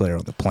the best player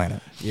on the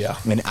planet. Yeah,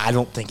 I mean, I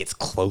don't think it's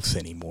close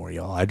anymore,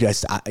 y'all.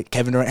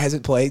 Kevin Durant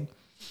hasn't played.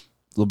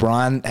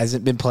 LeBron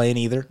hasn't been playing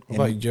either.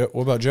 What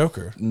about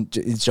Joker?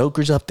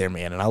 Joker's up there,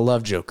 man, and I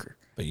love Joker.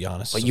 But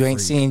Giannis, but you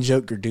ain't seeing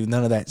Joker do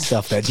none of that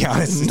stuff that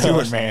Giannis is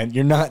doing, man.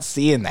 You're not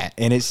seeing that,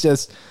 and it's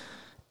just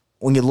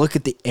when you look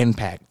at the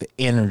impact, the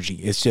energy,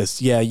 it's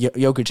just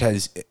Jokic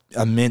has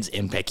immense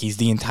impact. He's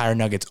the entire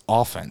Nuggets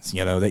offense.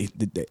 You know,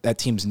 that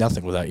team's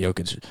nothing without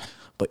Jokic.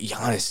 But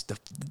Giannis,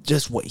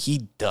 just what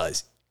he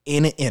does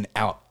in and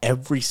out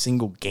every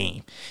single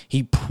game,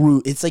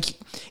 it's like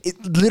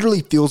it literally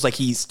feels like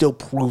he's still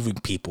proving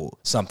people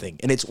something,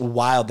 and it's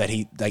wild that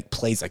he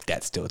plays like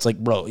that still. It's like,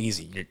 bro,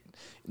 easy.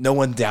 No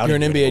one's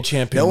doubting you. You're an NBA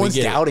champion. No one's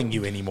doubting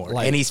you anymore.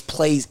 And he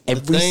plays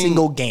every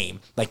single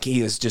game like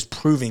he is just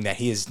proving that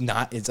he is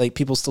not. It's like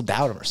people still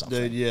doubt him or something.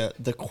 Dude, yeah.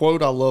 The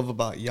quote I love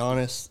about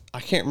Giannis, I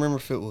can't remember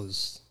if it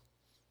was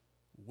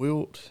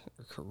Wilt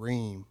or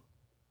Kareem,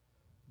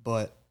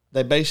 but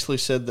they basically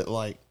said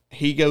that,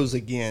 he goes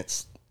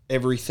against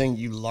everything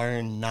you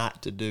learn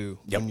not to do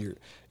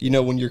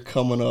when you're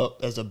coming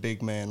up as a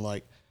big man.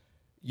 Like,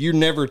 you're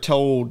never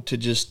told to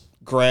just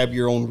grab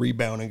your own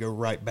rebound and go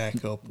right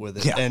back up with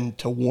it and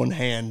to one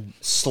hand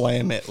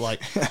slam it. Like,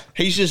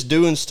 he's just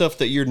doing stuff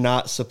that you're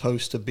not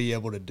supposed to be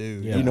able to do.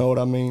 Yeah. You know what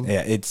I mean?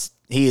 Yeah,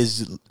 he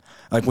is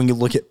like, when you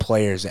look at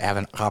players that have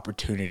an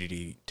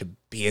opportunity to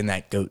be in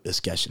that GOAT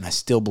discussion, I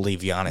still believe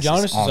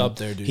Giannis is up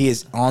there, dude. He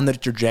is on the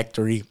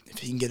trajectory. If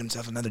he can get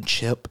himself another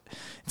chip,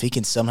 if he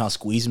can somehow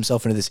squeeze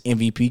himself into this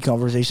MVP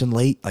conversation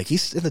late,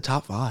 he's in the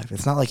top 5.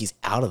 It's not like he's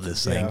out of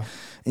this thing.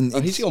 And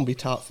he's going to be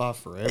top 5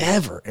 forever.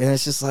 Ever. And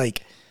it's just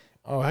like,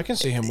 I can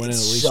see him winning at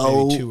least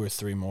maybe 2 or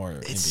 3 more.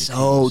 It's MVPs.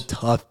 so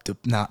tough to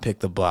not pick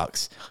the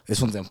Bucks.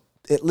 This one's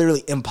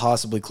literally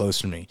impossibly close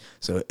for me.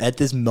 So at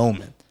this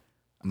moment,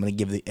 I'm going to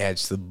give the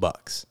edge to the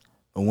Bucks.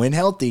 But when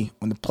healthy,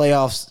 when the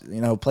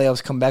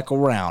playoffs come back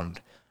around,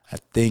 I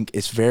think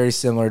it's very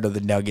similar to the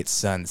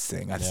Nuggets-Suns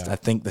thing. I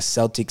think the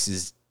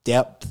Celtics'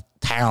 depth,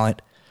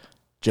 talent,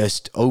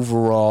 just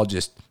overall,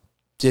 just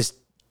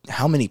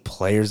how many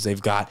players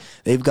they've got.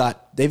 They've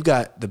got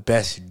the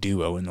best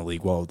duo in the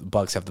league. Well, the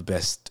Bucks have the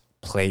best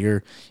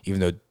player, even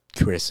though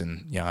Chris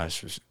and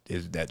Giannis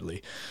is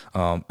deadly.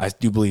 I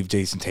do believe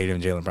Jason Tatum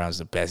and Jaylen Brown is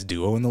the best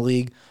duo in the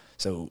league.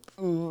 So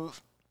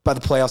by the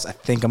playoffs, I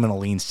think I'm going to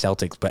lean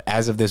Celtics. But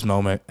as of this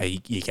moment,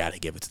 you got to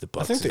give it to the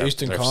Bucks. I think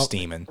they're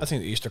steaming. I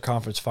think the Eastern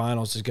Conference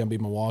Finals is going to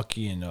be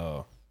Milwaukee and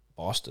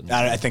Boston.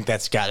 I think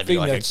that's got to be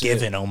like a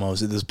given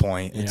almost at this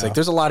point. It's like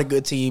there's a lot of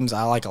good teams.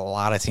 I like a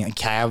lot of teams.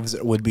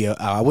 Cavs would be.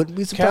 I wouldn't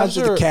be surprised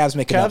if the Cavs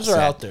make an upset. Cavs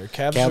are out there.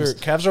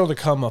 Cavs are on the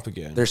come up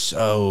again. They're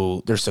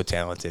so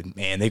talented,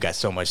 man. They've got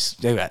so much.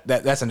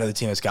 That's another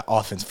team that's got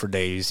offense for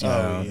days.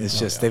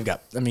 They've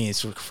got. I mean,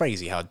 it's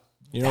crazy how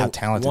talented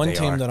they are. One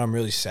team that I'm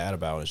really sad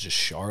about is just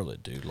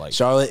Charlotte, dude.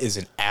 Charlotte is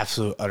an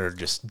absolute utter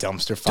just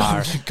dumpster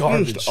fire.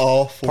 Garbage.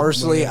 Awful.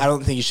 Personally, I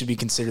don't think you should be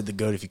considered the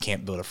GOAT if you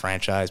can't build a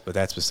franchise, but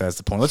that's besides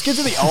the point. Let's get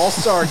to the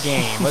All-Star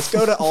game. Let's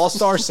go to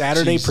All-Star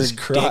Saturday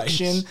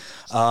prediction.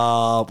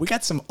 We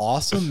got some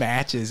awesome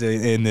matches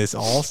in this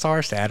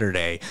All-Star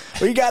Saturday.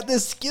 We got the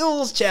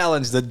skills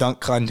challenge, the dunk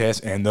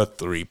contest, and the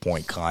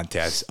three-point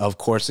contest. Of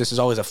course, this is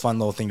always a fun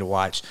little thing to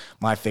watch.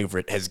 My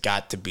favorite has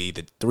got to be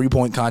the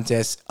three-point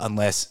contest,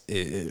 unless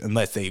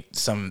they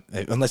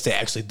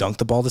actually dunked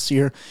the ball this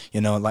year.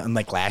 You know,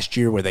 unlike last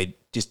year where they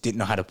just didn't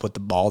know how to put the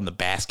ball in the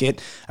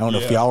basket. I don't know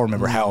if y'all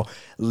remember how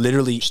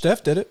literally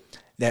Steph did it.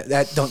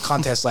 That dunk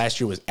contest last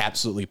year was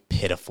absolutely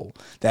pitiful.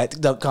 That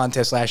dunk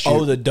contest last year.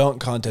 Oh, the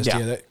dunk contest. Yeah.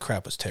 Yeah, that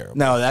crap was terrible.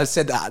 No, that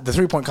said the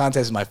 3-point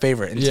contest is my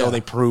favorite until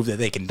they prove that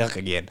they can dunk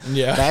again.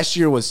 Yeah. Last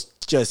year was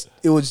just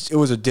it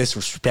was a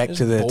disrespect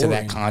to that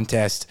boring.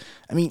 contest.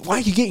 I mean, why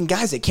are you getting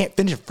guys that can't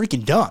finish a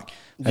freaking dunk?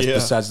 That's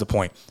besides the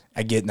point.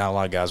 I get not a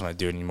lot of guys want to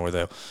do it anymore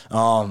though.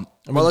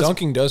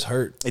 Dunking does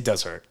hurt. It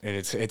does hurt.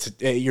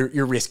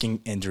 You're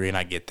risking injury, and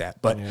I get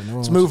that. But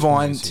let's move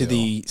on to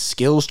the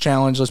skills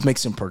challenge. Let's make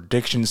some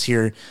predictions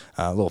here.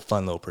 A little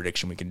fun little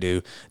prediction we can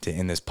do to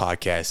end this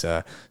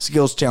podcast.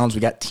 Skills challenge.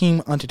 We got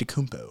Team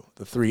Antetokounmpo.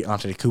 The three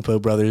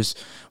Antetokounmpo brothers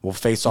will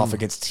face off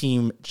against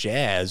Team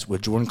Jazz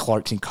with Jordan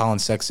Clarkson, Colin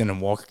Sexton, and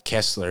Walker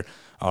Kessler.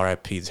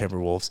 R.I.P. the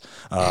Timberwolves.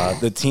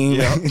 The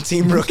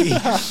team rookie,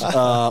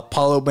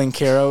 Paulo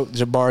Banchero,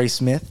 Jabari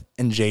Smith,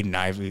 and Jaden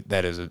Ivey.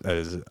 That is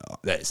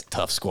a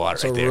tough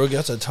squad right there.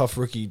 That's a tough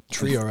rookie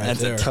trio right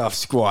there. That's a tough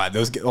squad.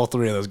 All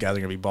three of those guys are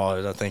going to be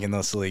ballers, I think, in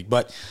this league.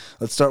 But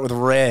let's start with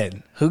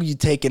Red. Who are you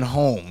taking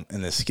home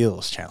in the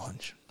skills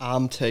challenge?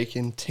 I'm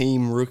taking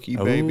Team Rookie,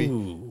 baby.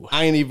 Ooh.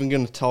 I ain't even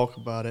going to talk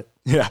about it.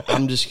 Yeah.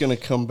 I'm just going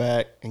to come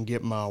back and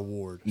get my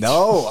award.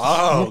 No.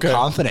 Oh, Okay.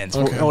 confidence.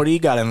 Okay. What do you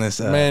got in this?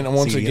 Man,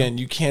 once CDM? again,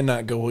 you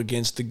cannot go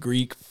against the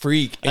Greek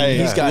freak. And Hey,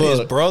 he's got his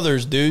look.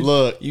 brothers, dude.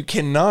 Look. You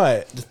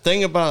cannot. The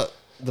thing about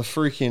the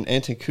freaking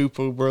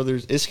Antetokounmpo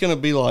brothers, it's going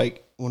to be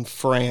like when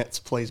France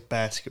plays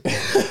basketball.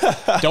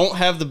 Don't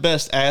have the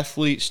best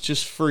athletes,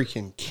 just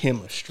freaking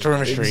chemistry.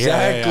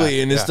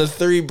 Exactly, and it's the the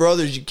three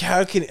brothers.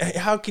 How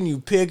can you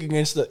pick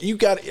against the? You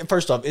got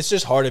first off, it's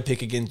just hard to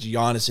pick against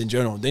Giannis in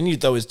general. Then you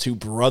throw his two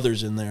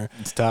brothers in there.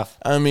 It's tough.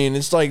 I mean,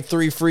 it's like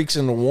three freaks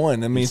into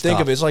one. I mean, think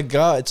tough. of it. It's like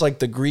God. It's like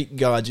the Greek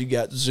gods. You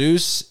got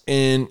Zeus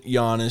and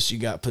Giannis. You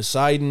got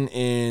Poseidon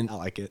and I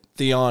like it.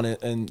 Theon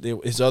and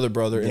his other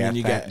brother. And then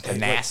you got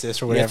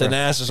Thanasis or whatever. Yeah,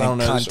 Thanasis. I don't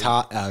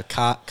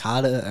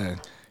know.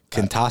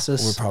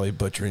 Kantasis. We're probably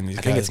butchering these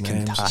I think guys' it's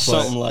names. Kantasis.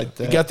 Something like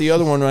that. You got the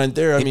other one right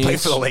there. He played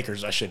for the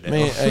Lakers. I should know.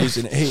 Man,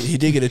 he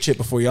did get a chip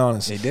before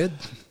Giannis. He did.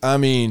 I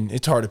mean,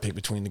 it's hard to pick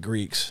between the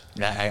Greeks.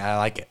 I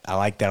like it. I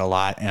like that a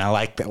lot, and I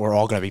like that we're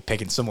all going to be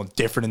picking someone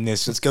different in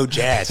this. Let's go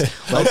Jazz.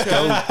 Let's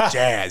go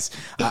Jazz.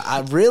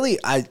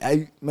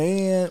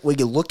 Man, when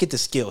you look at the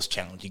skills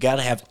challenge, you got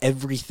to have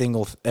every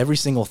single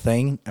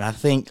thing, and I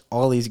think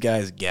all these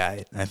guys got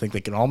it. And I think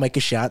they can all make a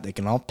shot, they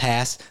can all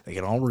pass, they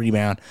can all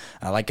rebound.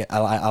 I like it.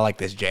 I like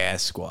this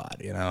Jazz squad.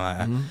 You know,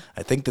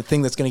 I think the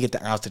thing that's going to get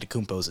the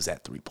Antetokounmpos is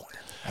that 3-pointer.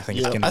 I think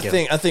it's going to.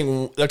 I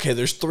think. Okay,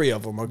 there's three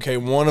of them. Okay,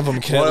 one of them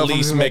can at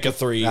least make a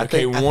three.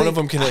 Okay, one of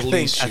them can at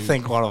least shoot. I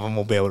think one of them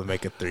will be able to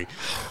make a 3.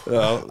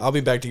 I'll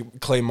be back to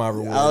claim my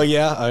reward. Oh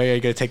yeah,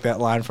 you gotta take that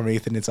line from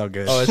Ethan. It's all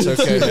good. Oh, it's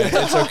okay, man.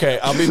 It's okay.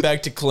 I'll be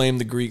back to claim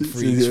the Greek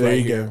freaks There right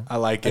you here. go. I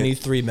like it. I need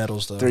 3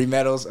 medals though. 3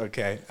 medals.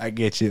 Okay, I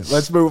get you.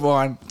 Let's move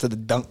on to the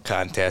dunk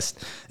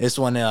contest. This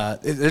one,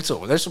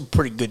 there's some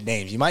pretty good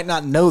names. You might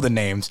not know the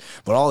names,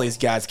 but all these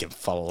guys can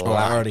fly. Oh,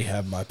 I already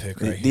have my pick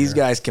right here. These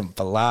guys can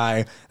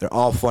fly. They're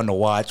all fun to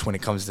watch when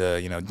it comes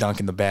to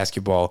dunking the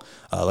basketball.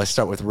 Let's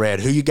start with Red.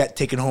 Who you got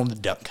taking home the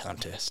dunk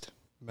contest?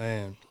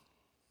 Man,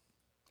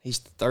 he's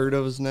the third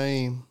of his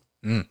name.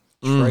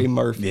 Trey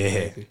Murphy.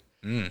 Yeah. Baby.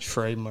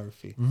 Trey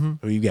Murphy.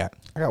 Who you got?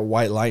 I got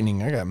White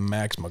Lightning. I got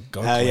Max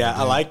McGuffin. Yeah,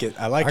 I like it.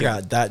 I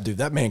got that dude.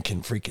 That man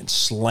can freaking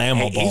slam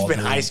a ball. He's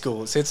been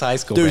dude. since high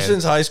school. Dude, man.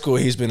 since high school,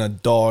 he's been a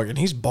dog, and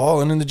he's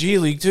balling in the G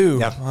League too.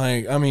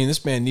 Yeah.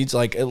 This man needs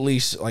at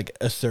least a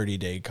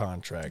 30-day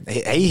contract.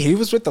 He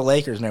was with the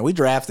Lakers, man. We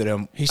drafted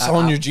him. He's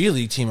on your G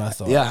League team, I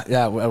thought.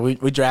 Yeah.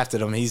 We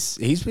drafted him. He's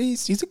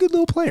a good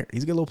little player.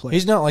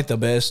 He's not like the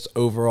best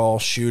overall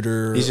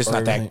shooter. He's just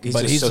not that. anything, He's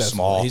but just so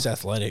small. He's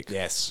athletic.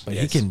 Yes, but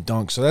he can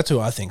dunk. So that's who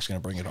I think is going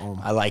to bring it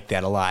home. I like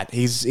that a lot.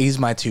 He's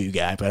my 2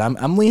 guy, but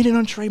I'm leaning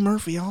on Trey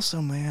Murphy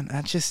also, man.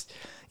 I just,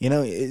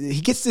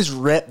 he gets this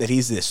rep that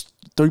he's this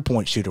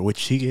 3-point shooter,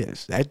 which he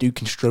is. That dude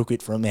can stroke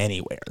it from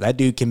anywhere. That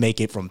dude can make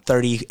it from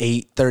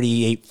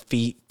 38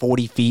 feet,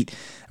 40 feet.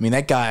 I mean,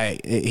 that guy,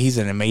 he's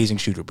an amazing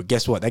shooter. But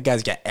guess what? That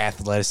guy's got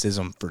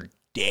athleticism for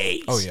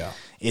days. Oh yeah,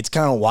 it's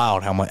kind of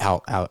wild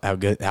how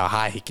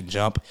high he can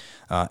jump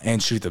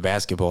and shoot the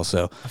basketball.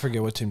 So I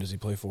forget what team does he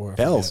play for.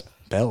 Pels.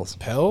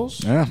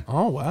 Yeah.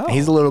 Oh wow.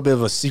 He's a little bit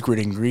of a secret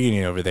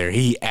ingredient over there.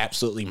 He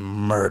absolutely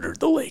murdered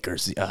the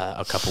Lakers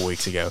a couple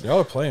weeks ago.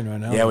 Y'all are playing right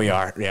now. Yeah, we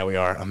are.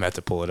 I'm gonna have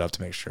to pull it up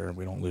to make sure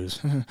we don't lose.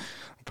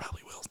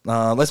 Probably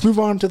will. Let's move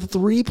on to the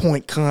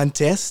 3-point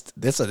contest.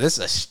 This is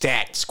a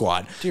stacked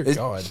squad. Dear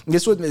God.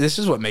 This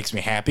is what makes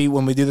me happy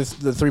when we do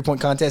the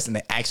 3-point contest and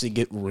they actually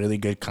get really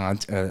good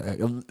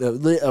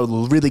a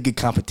really good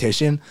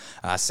competition.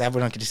 Sad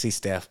we don't get to see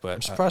Steph, but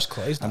I'm surprised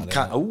Clay's not in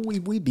it. we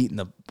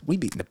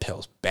beating the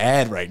Pels bad.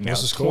 ahead right now.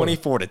 What's the score?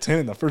 24-10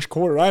 in the first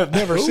quarter. I have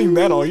never seen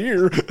that all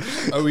year.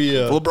 Oh,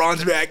 yeah.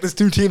 LeBron's back. This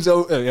 2 teams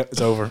over. Yeah,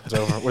 it's over. It's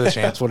over. We're the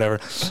champs. Whatever.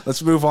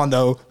 Let's move on,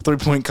 though.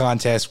 3-point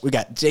contest. We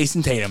got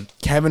Jason Tatum,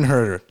 Kevin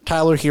Huerter,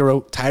 Tyler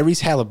Hero,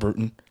 Tyrese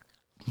Halliburton,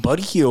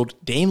 Buddy Hield,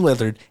 Dame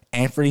Lillard,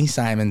 Anthony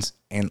Simons,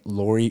 and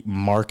Lauri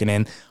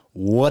Markkanen.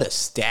 What a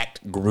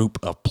stacked group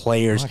of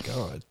players. My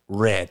God.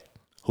 Red,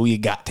 who you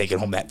got taking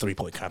home that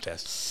 3-point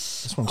contest?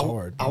 This one's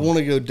hard. I want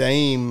to go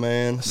Dame,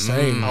 man.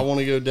 Same. I want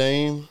to go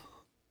Dame.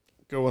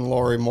 Going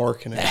Lauri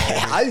Markkanen.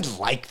 I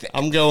like that.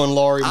 I'm going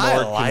Lauri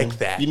Markkanen. I like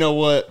that. You know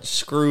what?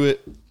 Screw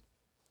it.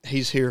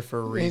 He's here for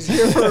a reason.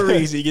 He's here for a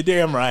reason. You're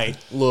damn right.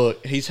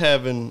 Look, he's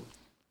having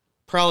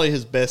probably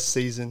his best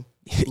season.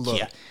 Look,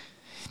 Yeah.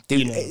 Dude,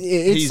 you know,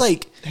 it's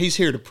like, he's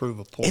here to prove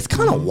a point. it's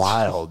kind of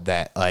wild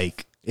that,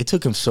 like, it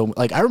took him so,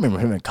 like, I remember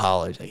him in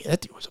college. Like,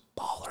 that dude was a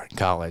baller in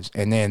college.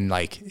 And then,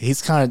 like,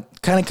 he's kind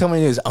of coming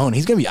into his own.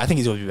 He's going to be, I think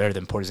he's going to be better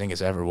than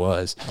Porzingis ever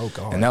was. Oh,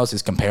 God. And that was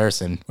his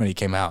comparison when he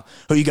came out.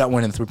 Who you got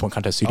winning the 3-point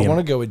contest, CDM? I want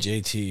to go with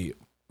JT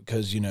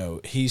because,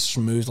 he's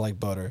smooth like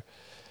butter.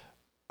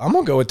 I'm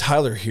going to go with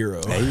Tyler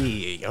Hero.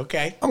 Hey,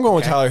 okay. I'm going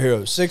with Tyler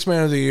Hero. 6th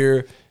man of the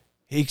year.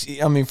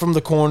 From the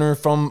corner,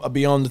 from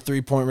beyond the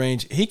 3-point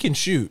range, he can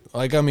shoot.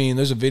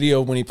 There's a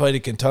video when he played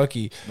at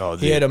Kentucky. Oh,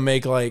 he had to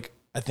make, I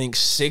think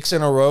 6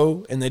 in a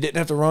row, and they didn't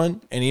have to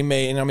run, and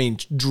he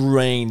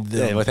drained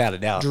them. Yeah, without a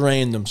doubt.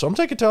 Drained them. So I'm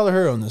taking Tyler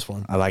Hero on this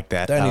one. I like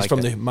that. And I he's like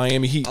from that. the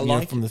Miami Heat,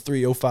 from the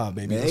 305,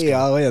 baby. Let's Hey,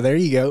 go. yeah, there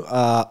you go.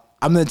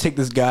 I'm going to take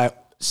this guy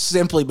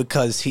simply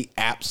because he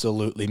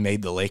absolutely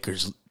made the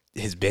Lakers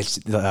his bench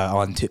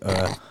on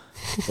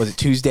was it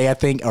Tuesday, I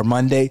think, or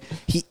Monday.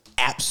 He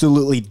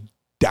absolutely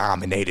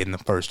dominated in the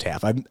first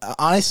half.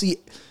 I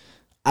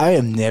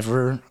have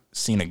never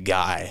seen a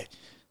guy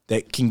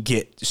that can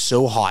get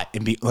so hot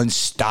and be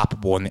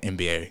unstoppable in the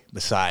NBA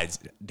besides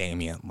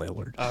Damian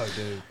Lillard. Oh,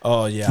 dude.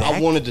 Oh, yeah. I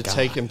wanted to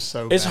take him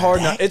so It's bad. hard.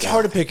 That It's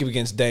hard to guy. pick him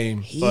against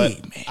Dame. But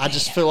I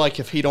just feel like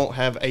if he don't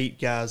have 8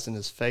 guys in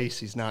his face,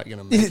 he's not going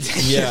to make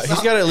it. Yeah,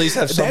 he's got to at least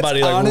have somebody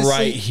That's honestly-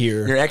 right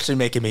here. You're actually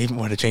making me even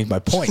want to change my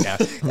point now.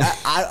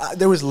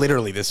 There was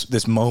literally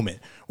this moment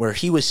where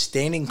he was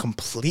standing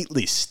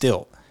completely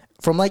still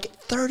from like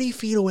 30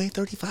 feet away,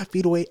 35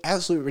 feet away,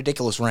 absolutely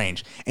ridiculous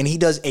range. And he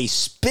does a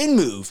spin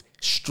move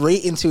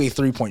straight into a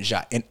 3-point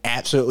shot and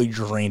absolutely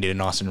drained it in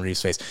Austin Reeves'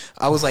 face.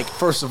 I was like,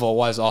 first of all,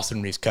 why is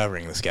Austin Reeves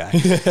covering this guy?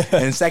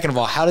 And second of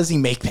all, how does he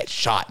make that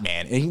shot,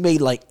 man? And he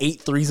made like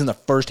 8 threes in the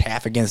first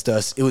half against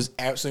us. It was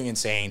absolutely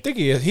insane. I think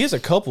he has a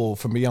couple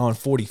from beyond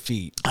 40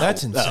 feet.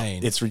 That's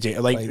insane. It's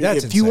ridiculous. Like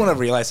that's if you want to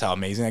insane. realize how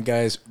amazing that guy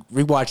is,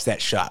 rewatch that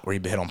shot where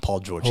he hit on Paul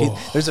George.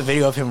 There's a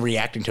video of him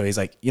reacting to it. He's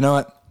like, you know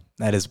what?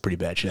 That is a pretty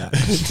bad shot.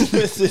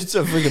 It's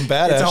a freaking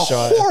badass It's a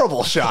shot.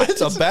 horrible shot.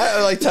 It's a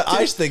bad, to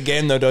ice the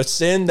game though, to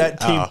send that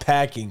team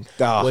packing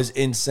was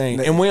insane.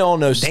 And we all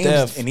know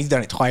Steph, and he's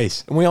done it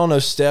twice. and we all know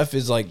Steph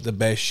is like the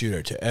best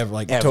shooter to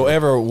ever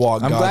Ever.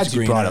 walk. I'm God's glad you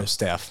green brought earth. up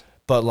Steph.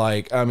 But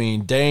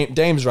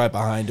Dame's right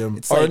behind him.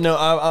 like- I'm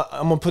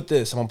gonna put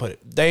this. I'm gonna put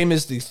it. Dame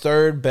is the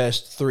 3rd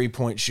best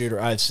 3-point shooter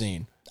I've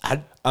seen.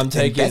 I'm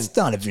taking.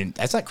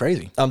 That's not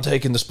crazy. I'm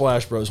taking the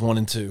Splash Bros 1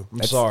 and 2.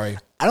 I'm sorry.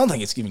 I don't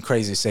think it's even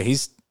crazy to say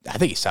I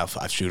think he's top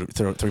 5 shooter,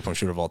 3-point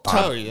shooter of all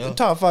time. Oh, yeah.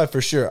 Top 5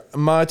 for sure.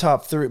 My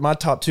top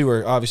 2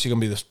 are obviously going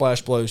to be the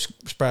Splash Blows.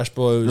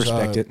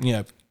 Respect it.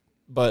 Yeah,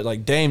 but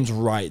like Dame's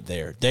right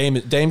there.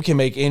 Dame can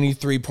make any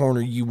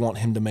 3-pointer you want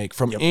him to make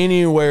from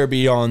anywhere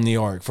beyond the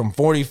arc, from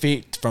 40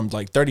 feet, from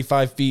like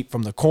 35 feet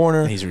from the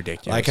corner. He's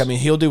ridiculous.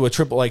 He'll do a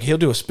triple. He'll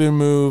do a spin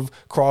move,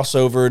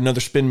 crossover, another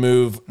spin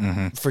move,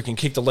 freaking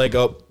kick the leg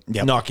up,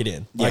 knock it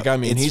in. Yep.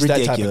 He's It's that type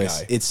of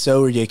ridiculous. guy. It's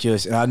so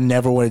ridiculous. And I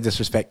never want to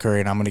disrespect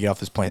Curry, and I'm going to get off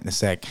this point in a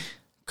sec.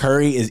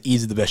 Curry is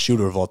easily the best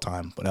shooter of all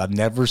time, but I've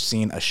never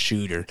seen a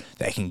shooter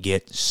that can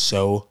get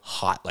so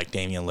hot like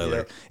Damian Lillard.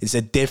 Yep. It's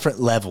a different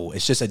level.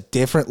 It's just a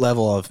different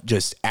level of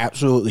just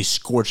absolutely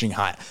scorching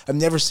hot. I've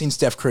never seen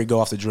Steph Curry go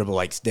off the dribble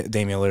like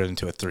Damian Lillard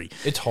into a 3.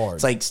 It's hard.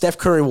 It's like Steph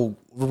Curry will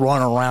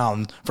run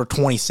around for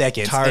 20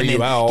 seconds Tire and you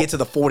then out. get to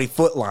the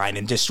 40-foot line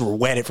and just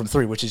wet it from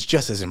 3, which is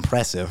just as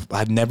impressive.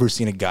 I've never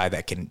seen a guy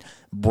that can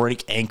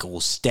break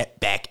ankles, step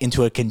back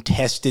into a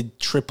contested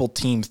triple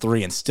team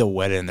 3 and still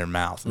wet it in their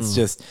mouth.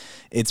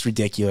 It's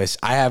ridiculous.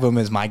 I have him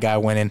as my guy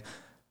winning.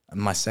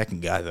 My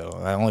second guy, though,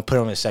 I only put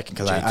him in a second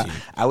because I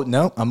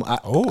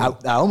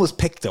almost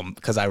picked him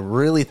because I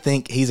really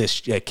think he's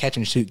a catch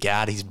and shoot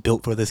guy. He's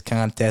built for this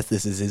contest.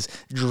 This is his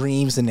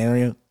dream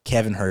scenario.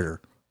 Kevin Huerter.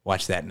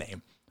 Watch that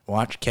name.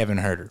 Watch Kevin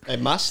Huerter.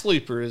 And my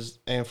sleeper is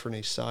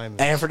Anthony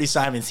Simons. Anthony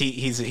Simons,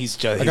 he's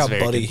just. I got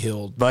very Buddy good.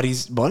 Hield. Buddy,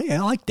 I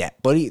like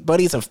that.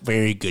 Buddy's a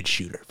very good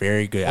shooter.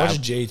 Very good. Watch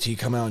JT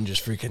come out and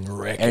just freaking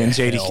wreck And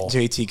hell.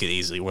 JT could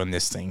easily win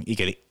this thing. He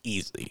could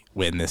easily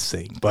win this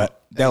thing.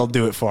 But that'll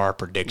do it for our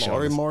predictions.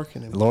 Lauri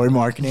Markkanen. Lauri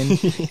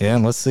Markkanen. Yeah,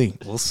 let's see.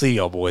 We'll see,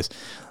 y'all boys.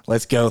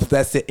 Let's go.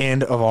 That's the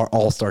end of our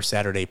All-Star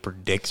Saturday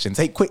predictions.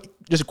 Hey,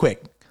 just a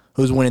quick.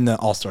 Who's winning the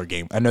All-Star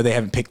game? I know they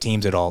haven't picked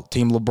teams at all.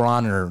 Team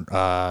LeBron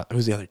or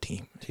who's the other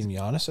team? Team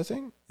Giannis, I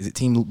think. Is it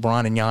Team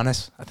LeBron and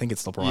Giannis? I think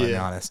it's LeBron and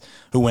Giannis.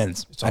 Who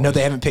wins? I know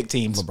they haven't picked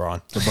teams.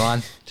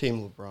 LeBron.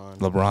 Team LeBron.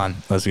 LeBron.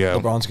 Let's go.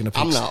 LeBron's going to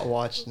pick. I'm not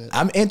watching it.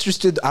 I'm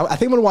interested. I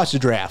think I'm going to watch the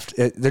draft.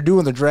 They're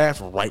doing the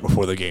draft right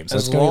before the game. So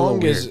as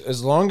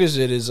long as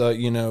it is,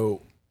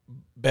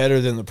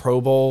 better than the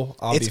Pro Bowl,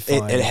 I'll be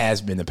fine. It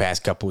has been the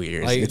past couple of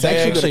years. Like, it's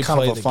actually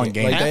kind of a fun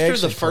game. game. Like,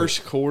 after the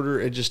first quarter,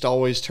 it just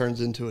always turns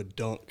into a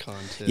dunk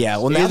contest. Yeah,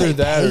 well, now they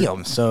pay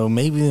them, so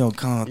maybe they'll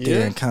come out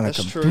there and kind of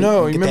true.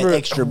 No, get remember that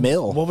extra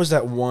mill. What was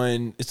that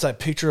one? It's that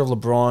picture of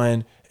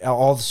LeBron,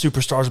 all the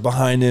superstars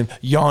behind him.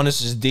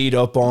 Giannis is D'd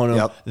up on him.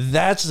 Yep.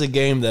 That's the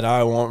game that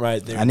I want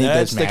right there. I need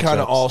That's those the kind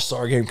of matchups.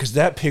 All-Star game because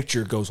that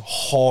picture goes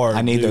hard.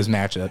 I need dude. those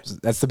matchups.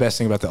 That's the best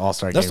thing about the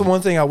All-Star game. That's the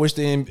one thing I wish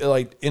the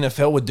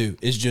NFL would do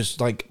is just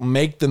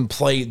make them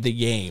play the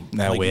game.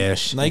 I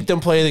wish. Make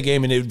them play the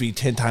game and it would be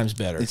 10 times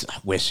better. I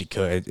wish it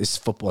could.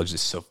 Football is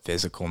just so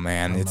physical,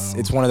 man.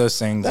 It's one of those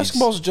things.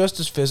 Basketball's just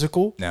as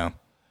physical. No.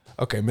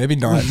 Okay, maybe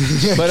not.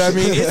 But I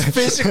mean, it's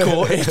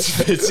physical. It's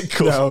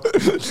physical. No,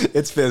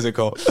 it's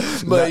physical.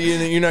 But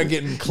you're not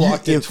getting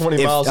clocked at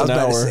 20 miles an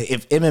hour.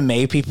 If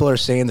MMA people are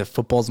saying that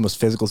football's the most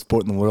physical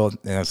sport in the world,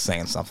 then I'm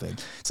saying something.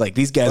 It's like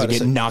these guys are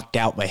getting knocked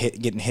out by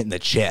getting hit in the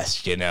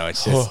chest.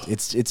 It's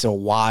just it's a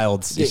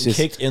wild. Getting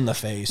kicked in the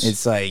face.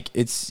 It's like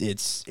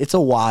it's a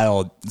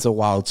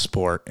wild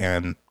sport,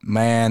 and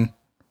man.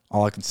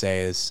 All I can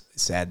say is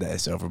sad that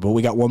it's over. But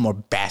we got one more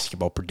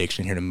basketball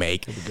prediction here to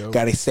make.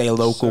 Got to stay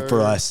local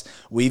for us.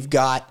 We've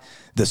got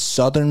the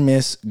Southern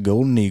Miss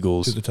Golden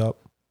Eagles to the top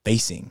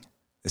facing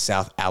the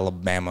South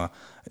Alabama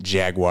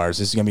Jaguars.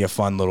 This is going to be a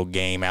fun little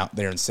game out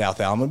there in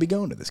South Alabama. I'm going to be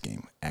going to this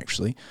game,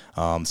 actually.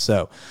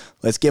 So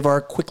let's give our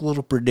quick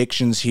little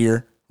predictions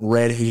here.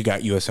 Red, who you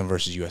got, USM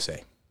versus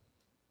USA?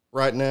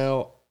 Right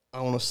now, I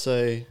want to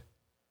say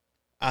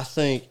I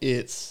think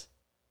it's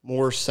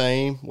more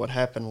same what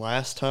happened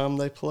last time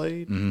they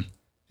played,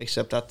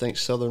 except I think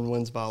Southern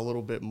wins by a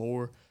little bit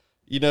more.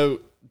 Doing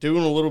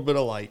a little bit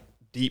of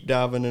deep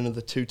diving into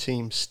the two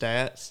team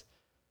stats,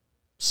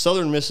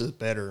 Southern Miss is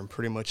better in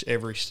pretty much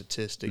every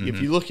statistic.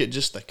 If you look at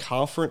just the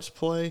conference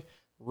play,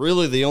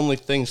 really the only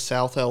thing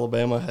South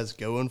Alabama has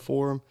going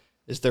for them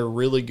is they're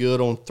really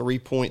good on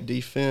 3-point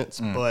defense,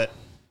 but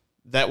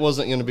that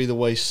wasn't going to be the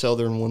way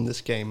Southern won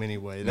this game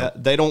anyway.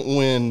 They don't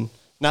win,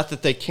 not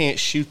that they can't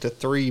shoot the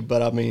three,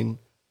 but I mean,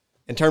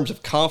 in terms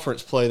of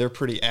conference play, they're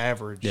pretty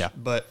average. Yeah.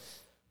 But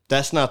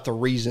that's not the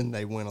reason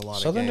they win a lot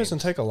of games. Southern doesn't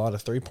take a lot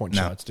of 3-point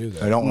shots, do they?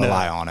 They don't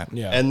rely on it.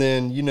 Yeah. And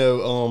then,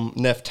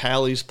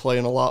 Neftali's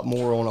playing a lot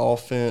more on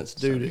offense.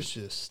 Dude, it's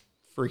just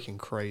freaking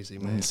crazy,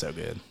 man. It's so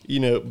good.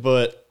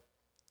 But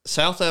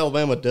South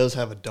Alabama does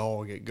have a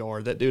dog at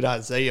guard. That dude,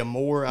 Isaiah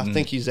Moore, I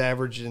think he's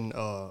averaging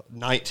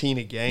 19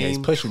 a game. Yeah, he's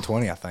pushing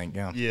 20, I think,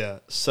 yeah. Yeah.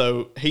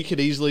 So he could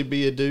easily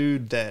be a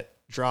dude that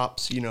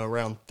drops,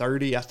 around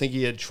 30. I think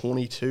he had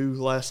 22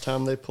 last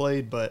time they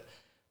played, but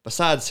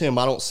besides him,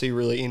 I don't see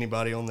really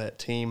anybody on that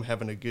team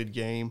having a good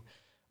game.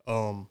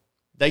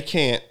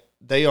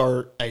 They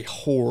are a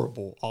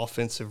horrible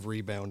offensive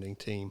rebounding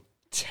team.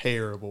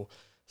 Terrible.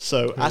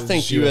 So I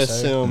think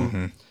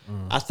USM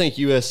I think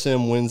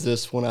USM wins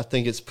this one. I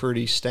think it's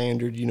pretty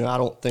standard. I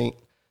don't think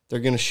they're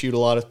going to shoot a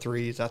lot of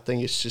threes. I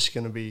think it's just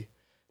going to be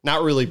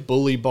not really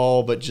bully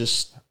ball, but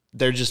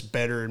they're just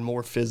better and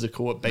more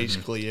physical at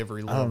basically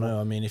every level. I don't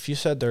know. I mean, if you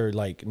said they're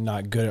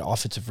not good at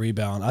offensive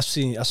rebound, I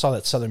saw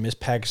that Southern Miss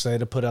package they had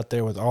to put out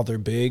there with all their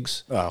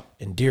bigs. Oh.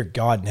 And dear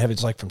God in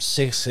heaven's from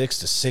 6'6"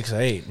 to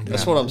 6'8".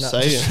 That's what I'm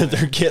saying.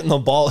 They're getting the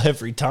ball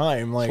every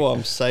time. That's what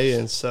I'm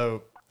saying.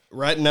 So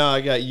right now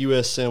I got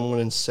USM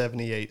winning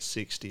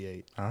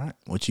 78-68. All right.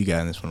 What you got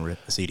in this one, Rip?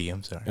 The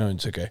CDM, sorry. No,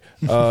 it's okay.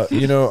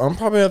 I'm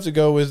probably have to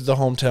go with the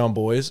hometown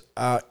boys.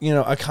 I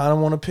kind of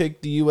want to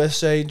pick the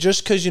USA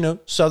just because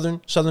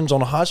Southern's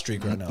on a hot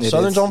streak right now.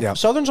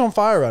 Southern's on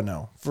fire right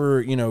now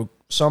for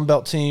Sun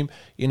Belt team.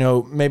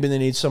 Maybe they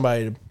need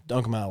somebody to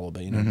dunk them out a little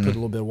bit. Put a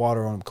little bit of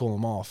water on them, cool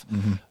them off.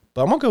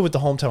 But I'm gonna go with the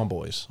hometown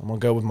boys. I'm gonna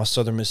go with my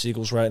Southern Miss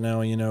Eagles right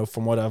now.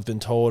 From what I've been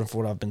told and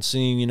from what I've been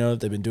seeing,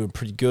 they've been doing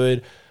pretty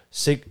good.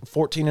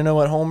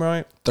 14-0 at home,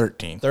 right?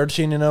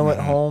 13-0 at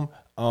home.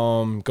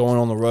 Going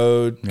on the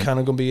road, kind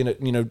of going to be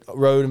in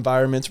road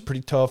environments are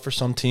pretty tough for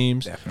some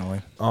teams.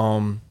 Definitely.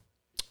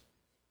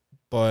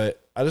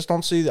 But I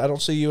don't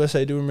see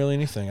USA doing really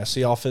anything. I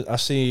see offense. I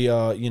see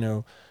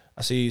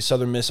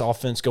Southern Miss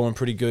offense going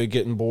pretty good,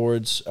 getting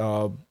boards.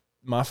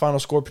 My final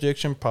score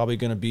prediction probably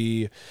going to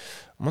be,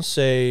 I'm going to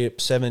say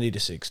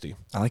 70-60.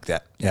 I like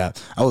that. Yeah.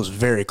 I was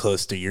very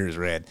close to yours,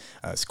 Red,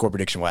 score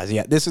prediction-wise.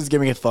 Yeah, this is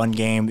going to be a fun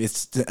game.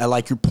 I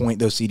like your point,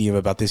 though, CDM,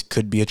 about this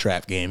could be a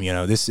trap game.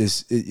 This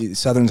is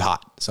Southern's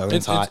hot.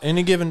 It's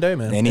any given day,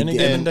 man. Any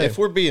given day. If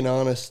we're being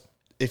honest,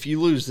 if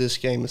you lose this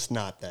game, it's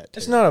not that terrible.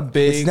 It's not a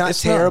big. It's not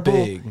terrible.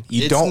 Not big.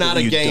 It's not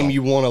a game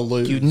you want to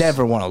lose. You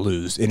never want to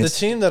lose. And the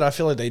team that I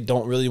feel like they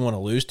don't really want to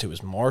lose to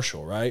is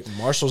Marshall, right?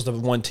 Marshall's the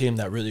one team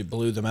that really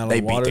blew them out of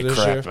the water this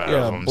year.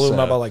 Blew them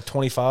out by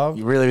 25.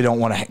 You really don't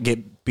want to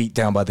get beat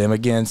down by them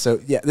again. So,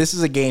 yeah, this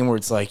is a game where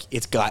it's like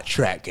it's got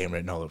trap game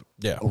written all over.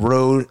 Yeah.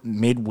 Road,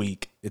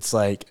 midweek. It's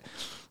like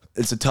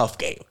it's a tough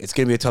game. It's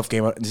going to be a tough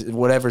game.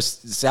 Whatever.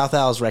 South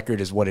Al's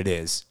record is what it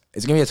is.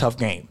 It's going to be a tough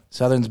game.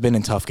 Southern's been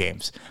in tough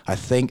games. I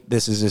think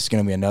this is just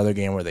going to be another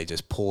game where they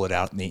just pull it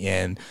out in the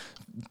end.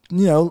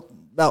 You know,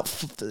 about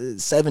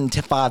 7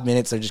 to 5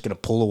 minutes, they're just going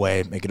to pull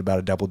away, make it about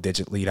a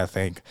double-digit lead, I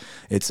think.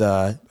 I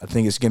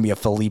think it's going to be a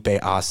Felipe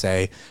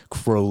Ase,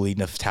 Crowley,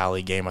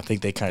 Naftali game. I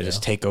think they kind of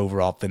just take over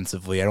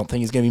offensively. I don't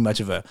think it's going to be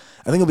much of I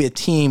think it'll be a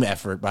team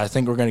effort, but I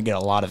think we're going to get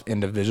a lot of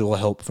individual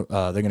help.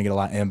 They're going to get a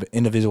lot of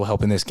individual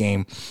help in this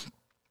game.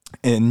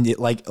 And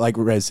like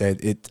Red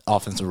said,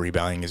 offensive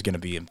rebounding is going to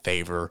be in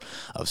favor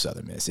of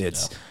Southern Miss.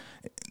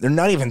 They're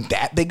not even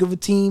that big of a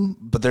team,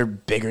 but they're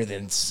bigger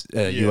than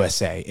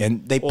USA,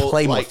 and they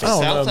play more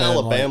physical. South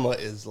Alabama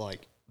is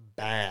like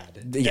bad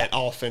at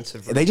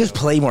offensive. They just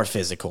play more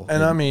physical.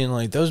 And I mean,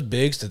 like those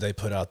bigs that they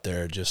put out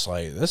there, just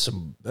like that's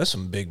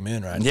some big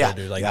men right there,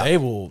 dude. Like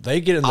they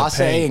get in the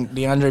paint. And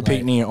DeAndre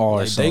Pinckney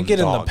are they get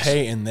in the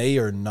paint and they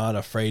are not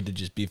afraid to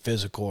just be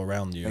physical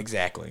around you.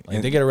 Exactly.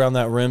 Like they get around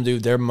that rim,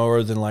 dude. They're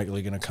more than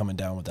likely going to come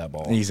down with that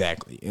ball.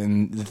 Exactly.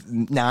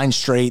 And 9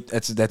 straight.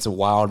 That's a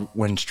wild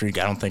win streak.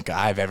 I don't think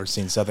I've ever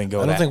seen Southern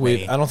go. I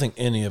don't think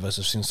any of us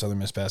have seen Southern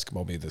Miss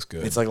basketball be this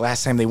good. It's like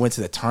last time they went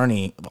to the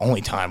tourney. The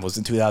only time was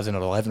in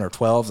 2011 or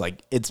 12.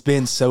 Like it's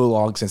been so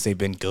long since they've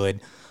been good,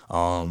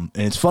 and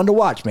it's fun to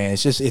watch, man.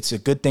 It's a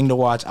good thing to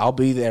watch. I'll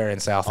be there in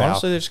South Al.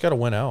 Honestly, they just got to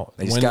win out.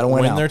 They just got to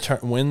win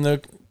out. Win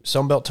the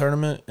Sun Belt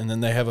tournament, and then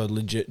they have a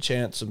legit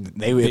chance of.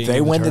 If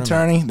they win the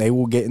tourney, they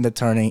will get in the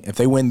tourney. If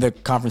they win the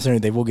conference tourney,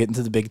 they will get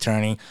into the big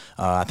tourney.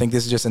 I think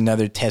this is just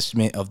another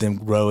testament of them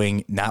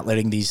growing, not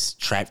letting these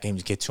trap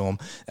games get to them.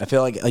 I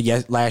feel like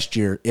last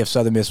year, if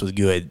Southern Miss was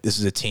good, this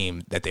is a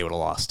team that they would have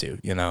lost to.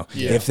 You know,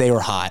 if they were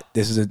hot,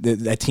 this is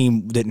that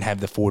team didn't have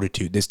the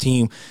fortitude. This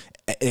team.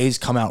 They just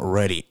come out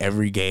ready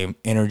every game,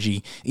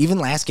 energy. Even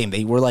last game,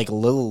 they were like a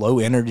little low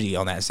energy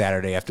on that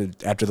Saturday after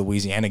the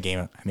Louisiana game.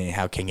 I mean,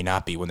 how can you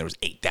not be when there was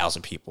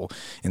 8,000 people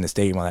in the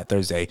stadium on that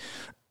Thursday?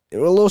 They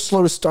were a little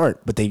slow to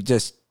start, but they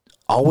just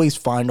always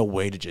find a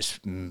way to just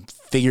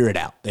figure it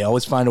out. They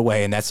always find a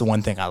way, and that's the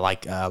one thing I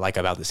like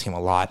about this team a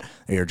lot.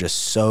 They are just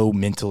so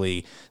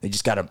mentally – they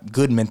just got a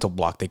good mental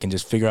block. They can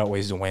just figure out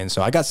ways to win.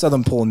 So I got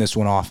Southern pulling this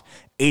one off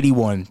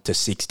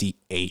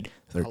 81-68.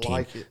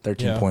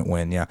 13-point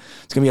win, yeah.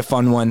 It's going to be a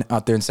fun one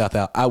out there in South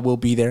Al. I will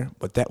be there,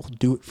 but that will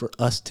do it for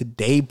us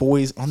today,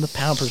 boys, on the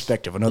Pound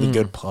Perspective. Another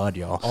good pod,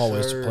 y'all.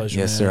 Always a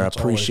pleasure, Yes, sir. I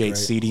appreciate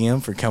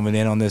CDM for coming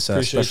in on this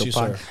special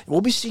pod. We'll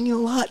be seeing you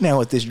a lot now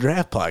with this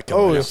draft pod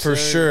coming up. For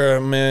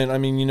sure, man. I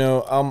mean, you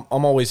know,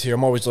 I'm always here.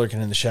 I'm always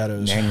lurking in the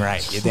shadows. Dang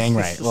right. You're dang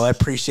right. Well, I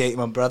appreciate it,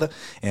 my brother.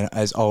 And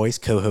as always,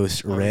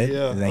 co-host Red.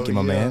 Thank you,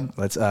 my man.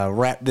 Let's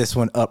wrap this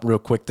one up real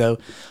quick, though.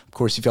 Of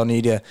course, if y'all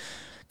need to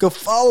go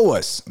follow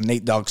us,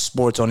 Nate Dogg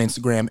Sports on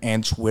Instagram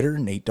and Twitter.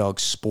 Nate Dogg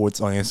Sports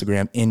on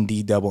Instagram,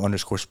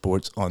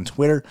 ND_sports on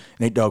Twitter.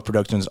 Nate Dogg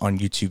Productions on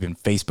YouTube and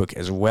Facebook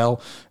as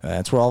well.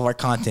 That's where all of our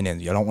content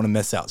is. You don't want to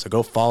miss out. So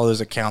go follow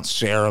those accounts,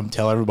 share them,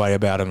 tell everybody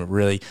about them. It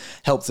really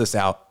helps us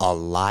out a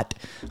lot.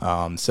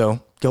 So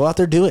go out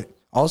there, do it.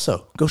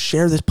 Also, go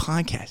share this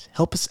podcast.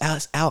 Help us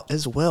out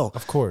as well.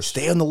 Of course.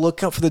 Stay on the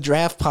lookout for the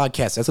draft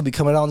podcast. That's going to be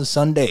coming out on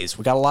Sundays.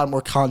 We got a lot more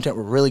content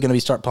we're really going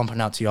to start pumping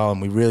out to y'all, and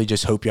we really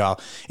just hope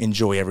y'all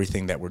enjoy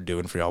everything that we're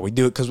doing for y'all. We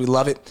do it because we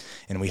love it,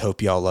 and we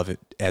hope y'all love it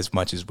as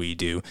much as we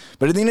do.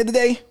 But at the end of the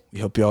day, we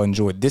hope y'all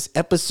enjoyed this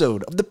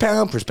episode of The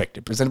Pound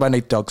Perspective, presented by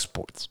Nate Dogg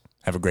Sports.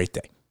 Have a great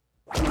day.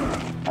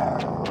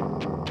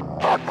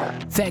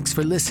 Thanks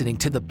for listening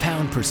to The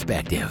Pound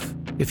Perspective.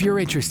 If you're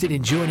interested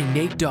in joining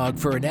Nate Dogg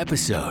for an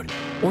episode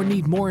or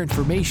need more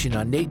information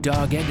on Nate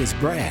Dogg and his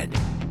brand,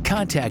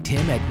 contact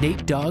him at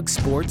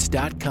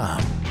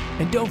natedoggsports.com.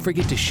 And don't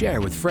forget to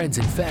share with friends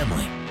and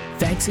family.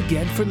 Thanks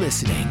again for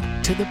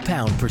listening to The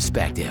Pound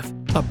Perspective,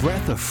 a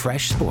breath of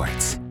fresh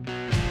sports.